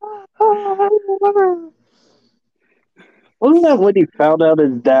 Wasn't that when he found out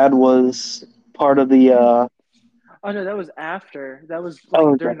his dad was part of the His, oh no, that was after. That was like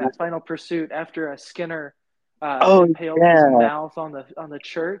oh during god. that final pursuit after Skinner Oh impaled his yeah. mouth on the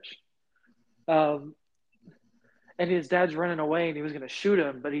church. Um, and his dad's running away and he was gonna shoot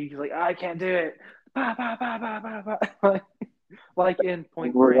him, but he's like, I can't do it. Bah, bah, bah, bah, bah, bah. Like in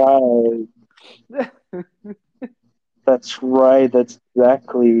Point Break. Right. That's right. That's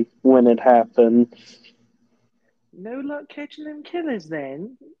exactly when it happened. No luck catching them killers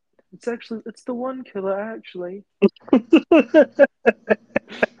then. It's the one killer actually.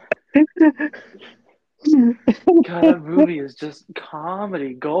 God, that movie is just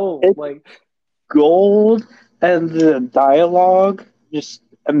comedy gold. It's Like gold and the dialogue just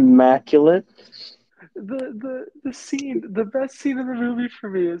immaculate. the best scene in the movie for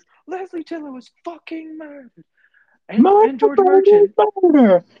me is Leslie Taylor was fucking murdered, Murder, and George murder, Merchant.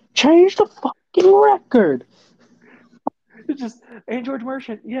 murder. Change the fucking record. It's just and George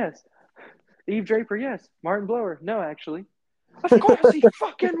Merchant, yes. Eve Draper, yes. Martin Blower, no, actually. Of course he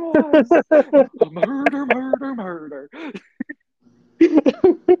fucking was. Murder, murder, murder.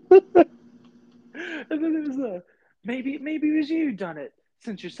 And then there was maybe it was you done it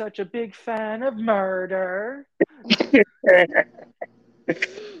since you're such a big fan of murder. It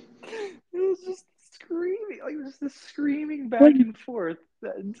was just screaming, like it was this screaming back and forth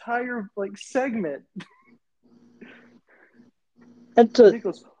that entire like segment. and And to, he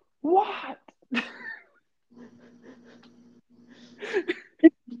goes, "What?"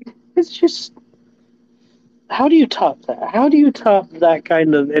 it's just how do you top that? How do you top that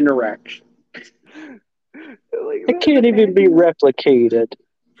kind of interaction? Like It can't the even be Andy's replicated.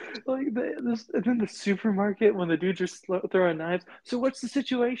 like and then the supermarket when the dudes are throwing knives. So what's the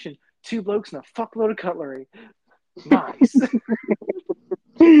situation? Two blokes and a fuckload of cutlery. Nice.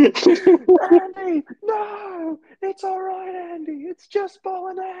 Andy, no, it's all right, Andy. It's just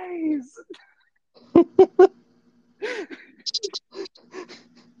bolognese.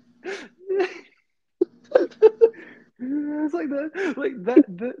 It's like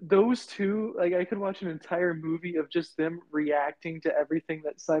that, those two. Like I could watch an entire movie of just them reacting to everything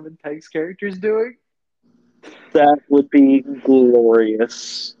that Simon Pegg's character is doing. That would be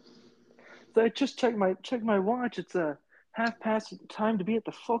glorious. So I just check my watch. It's a half past time to be at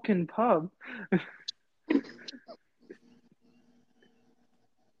the fucking pub.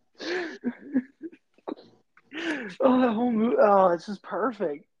 Oh, the whole movie. Oh, it's just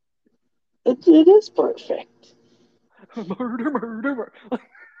perfect. It is perfect. Murder, murder, murder.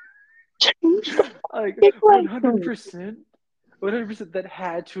 Change the Like fucking one hundred record. percent. 100% that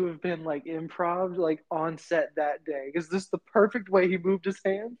had to have been like improv like on set that day because this is the perfect way he moved his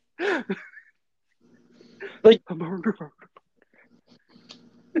hand. Like Murder, murder.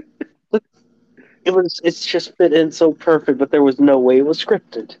 it's just fit in so perfect, but there was no way it was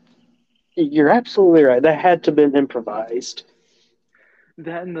scripted. You're absolutely right. That had to have been improvised.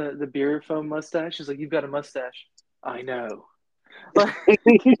 That and the beer foam mustache is like you've got a mustache. I know. Like,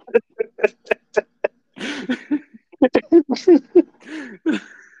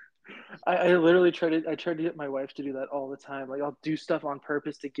 I literally try to get my wife to do that all the time. Like I'll do stuff on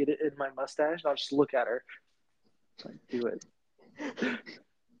purpose to get it in my mustache, and I'll just look at her. Like, do it,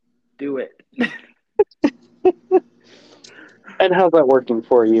 do it. And how's that working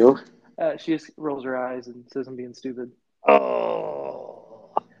for you? She just rolls her eyes and says I'm being stupid.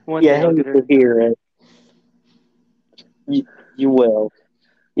 Oh, One you day I'll get hate her to to do hear it. it. You will.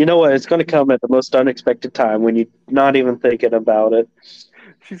 You know what? It's going to come at the most unexpected time when you're not even thinking about it.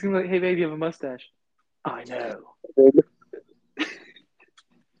 She's gonna be like, "Hey, baby, you have a mustache." I know.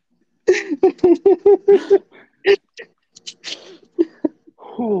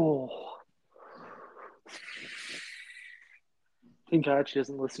 Ooh. Thank God she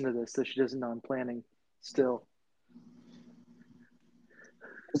doesn't listen to this, so she doesn't know I'm planning still.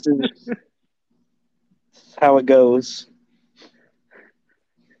 This is how it goes.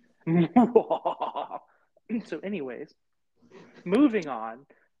 So, anyways, moving on.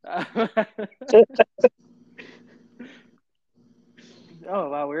 Oh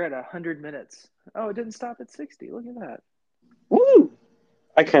wow, we're at 100 minutes. Oh, it didn't stop at 60. Look at that. Woo!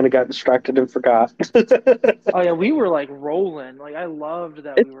 I kind of got distracted and forgot. Oh yeah, we were like rolling. Like I loved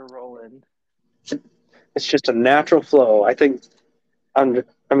that we were rolling. It's just a natural flow. I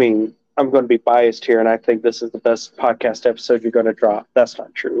mean, I'm going to be biased here, and I think this is the best podcast episode you're going to drop. That's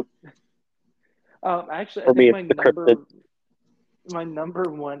not true. Actually, I For me, think it's the cryptid. my number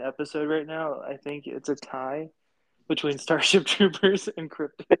one episode right now. I think it's a tie between Starship Troopers and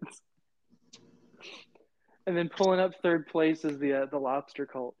Cryptids, and then pulling up third place is the Lobster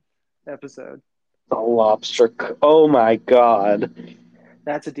Cult episode. The lobster. Oh my god.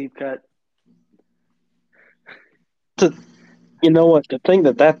 That's a deep cut. To, you know what? To think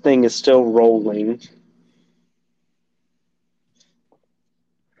that that thing is still rolling.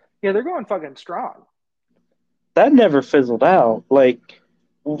 Yeah, they're going fucking strong. That never fizzled out. Like,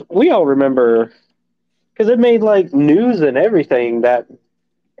 we all remember, because it made like news and everything, that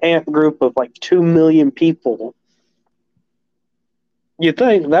ant group of like 2 million people. You'd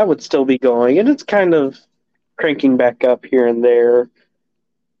think that would still be going, and it's kind of cranking back up here and there.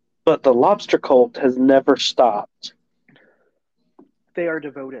 But the lobster cult has never stopped. They are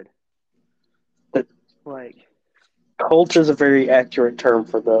devoted. The Like cult is a very accurate term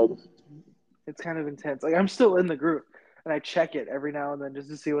for them. it's kind of intense. Like I'm still in the group and I check it every now and then just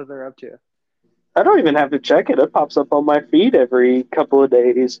to see what they're up to. I don't even have to check it. It pops up on my feed every couple of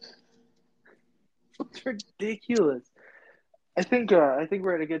days. It's ridiculous. I think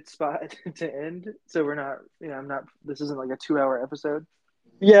we're at a good spot to end. So we're not, I'm not. This isn't like a 2 hour episode.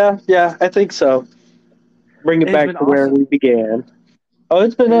 Yeah, I think so. Bring it It has back been to where we awesome. began. Oh, It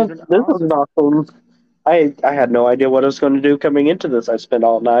has been this was an awesome. awesome. I had no idea what I was going to do coming into this. I spent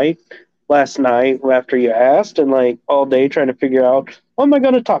all night last night after you asked, and like all day trying to figure out what am I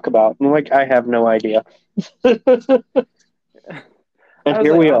going to talk about. And like I have no idea. And I was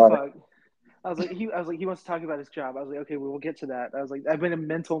here like, we oh are. fuck. I was like, he wants to talk about his job. I was like, okay, we will get to that. I was like, I've made a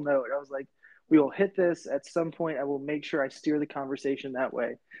mental note. I was like, we will hit this at some point. I will make sure I steer the conversation that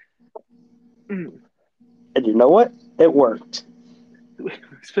way. And you know what? It worked. We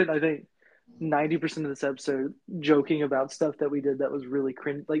spent, I think, 90% of this episode joking about stuff that we did that was really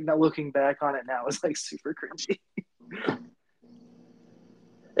cringe. Like, not looking back on it now is like super cringy.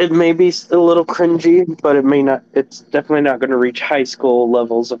 It may be a little cringy, but it may not. It's definitely not going to reach high school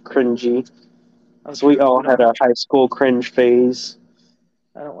levels of cringy. Oh, So we true. all had a high school cringe phase.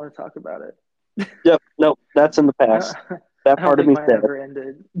 I don't want to talk about it. Yep. Nope. That's in the I don't, past. That I don't part of think me mine said. ever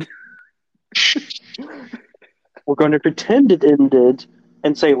ended. We're going to pretend it ended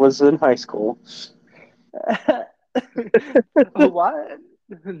and say it was in high school. What?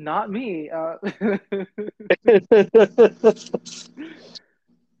 Not me. All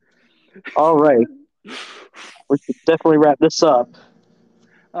right. We should definitely wrap this up.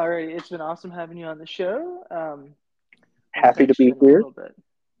 All right. It's been awesome having you on the show. I'll Happy to text you be in a here. little bit.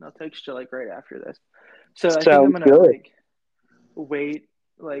 I'll text you like right after this. So I think I'm Sounds gonna good. like wait,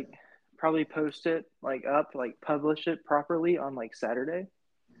 like probably post it like up, like publish it properly on like Saturday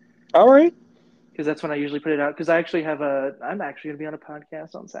All right. because that's when I usually put it out. Because I actually have I'm actually gonna be on a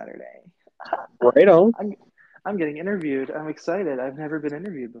podcast on Saturday. Right on. I'm I'm getting interviewed. I'm excited. I've never been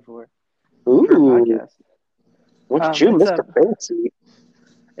interviewed before for a Ooh. podcast. Look at you, It's Mr. Fancy.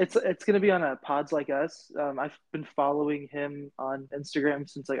 it's gonna be on a Pods Like Us. I've been following him on Instagram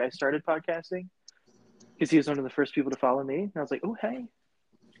since like I started podcasting because he was one of the first people to follow me. And I was like, oh hey,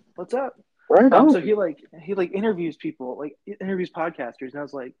 what's up? Right So on. he interviews people, like interviews podcasters, and I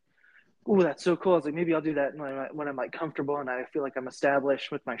was like, oh, that's so cool. I was like, maybe I'll do that when I'm like comfortable and I feel like I'm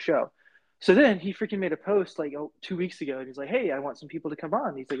established with my show. So then he freaking made a post like 2 weeks ago, and he's like, hey, I want some people to come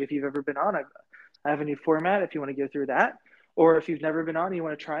on. He's like, if you've ever been on, I have a new format. If you want to go through that, or if you've never been on and you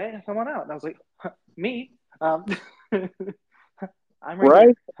want to try it, come on out. And I was like, me, I'm right Right?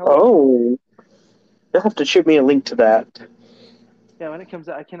 here. Hello. Oh. You'll have to shoot me a link to that. Yeah, when it comes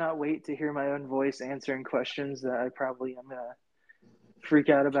out, I cannot wait to hear my own voice answering questions that I probably am gonna freak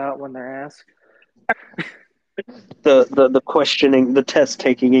out about when they're asked. The questioning, the test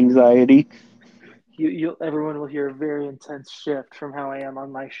taking anxiety. Everyone will hear a very intense shift from how I am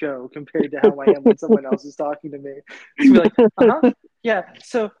on my show compared to how I am when someone else is talking to me. It's gonna be like, yeah.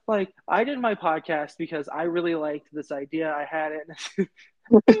 So like, I did my podcast because I really liked this idea. I had it.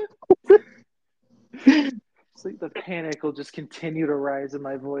 So the panic will just continue to rise in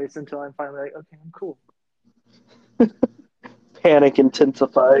my voice until I'm finally like, okay, I'm cool. Panic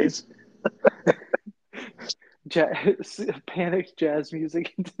intensifies. Panic jazz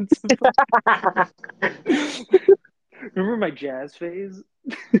music intensifies. Remember my jazz phase?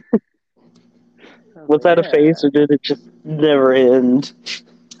 I was Was like, that a phase yeah. or did it just never end?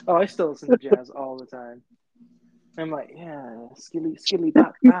 Oh, I still listen to jazz all the time. I'm like, yeah, skilly, skilly,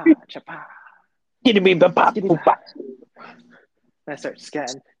 bop, ba, chapa, Give me bop, bop, skilly, bop, bop. bop. And I start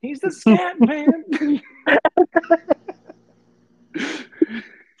scatting. He's the scat man. All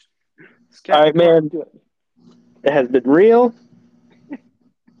Scat right, Clark, man. do it. It has been real.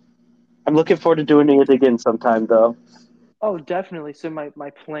 I'm looking forward to doing it again sometime, though. Oh, definitely. So my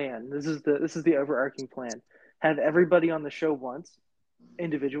plan. This is the overarching plan. Have everybody on the show once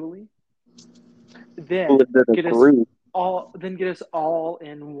individually, We'll then live in a get us group. all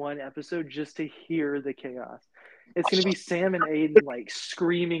in one episode just to hear the chaos. It's gonna be Sam and Aiden like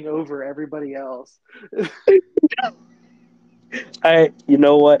screaming over everybody else. You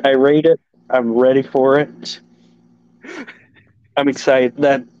know what? I rate it. I'm ready for it. I'm excited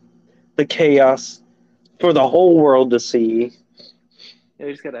that the chaos for the whole world to see. Yeah,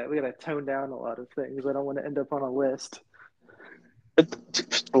 we gotta tone down a lot of things. I don't want to end up on a list.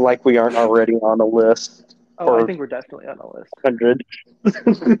 Like we aren't already on a list Oh, I for think we're definitely on a list. 100.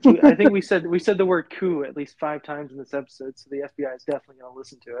 I think we said the word coup at least 5 times in this episode, so the FBI is definitely gonna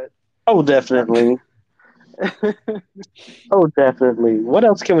listen to Oh, definitely. it. Oh, definitely. What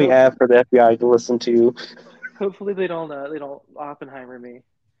else can we add for the FBI to listen to? Hopefully they don't Oppenheimer me.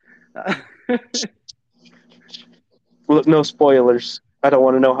 Look, no spoilers. I don't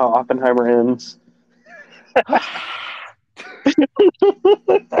want to know how Oppenheimer ends. I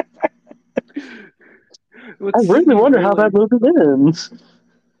what sent really me wonder how that reeling movie ends.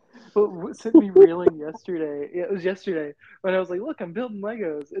 what sent me reeling yesterday, yeah, it was yesterday when I was like, look, I'm building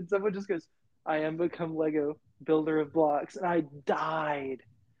Legos, and someone just goes, I am become Lego builder of blocks, and I died.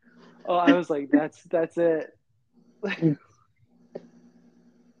 Oh, I was like, that's it. I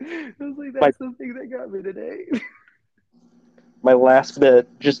was like, My that's the thing that got me today. my last bit,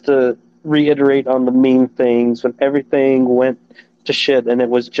 just to reiterate on the main things, when everything went to shit and it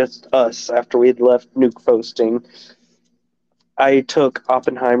was just us after we had left nuke posting, I took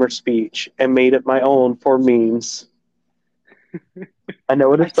Oppenheimer's speech and made it my own for memes. I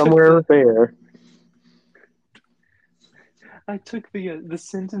know it I is took somewhere the there. I took the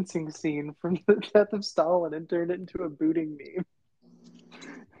sentencing scene from the death of Stalin and turned it into a booting meme.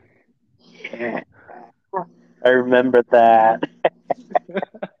 Yeah, I remember that.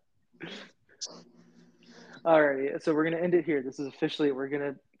 Alrighty, so we're gonna end it here. This is officially we're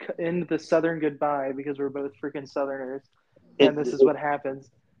gonna end the Southern goodbye because we're both freaking Southerners, It, and this is it, what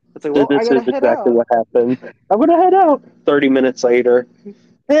happens. It's like, well, I this is gotta head exactly out. what happened. I'm gonna head out. 30 minutes later.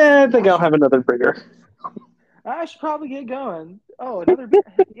 Yeah, I think I I'll should have another beer. I should probably get going. Oh, another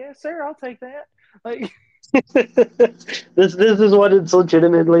yeah, sir, I'll take that. Like, This is what it's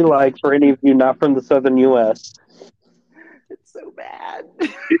legitimately like for any of you not from the southern U.S. it's so bad.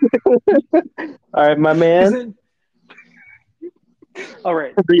 All right, my Because man. then, all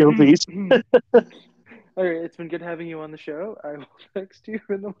right, Real peace. all right. It's been good having you on the show. I will text you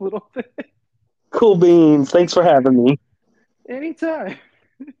in a little bit. Cool beans. Thanks for having me. Anytime.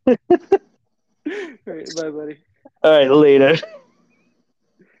 All right, bye, buddy. All right, later.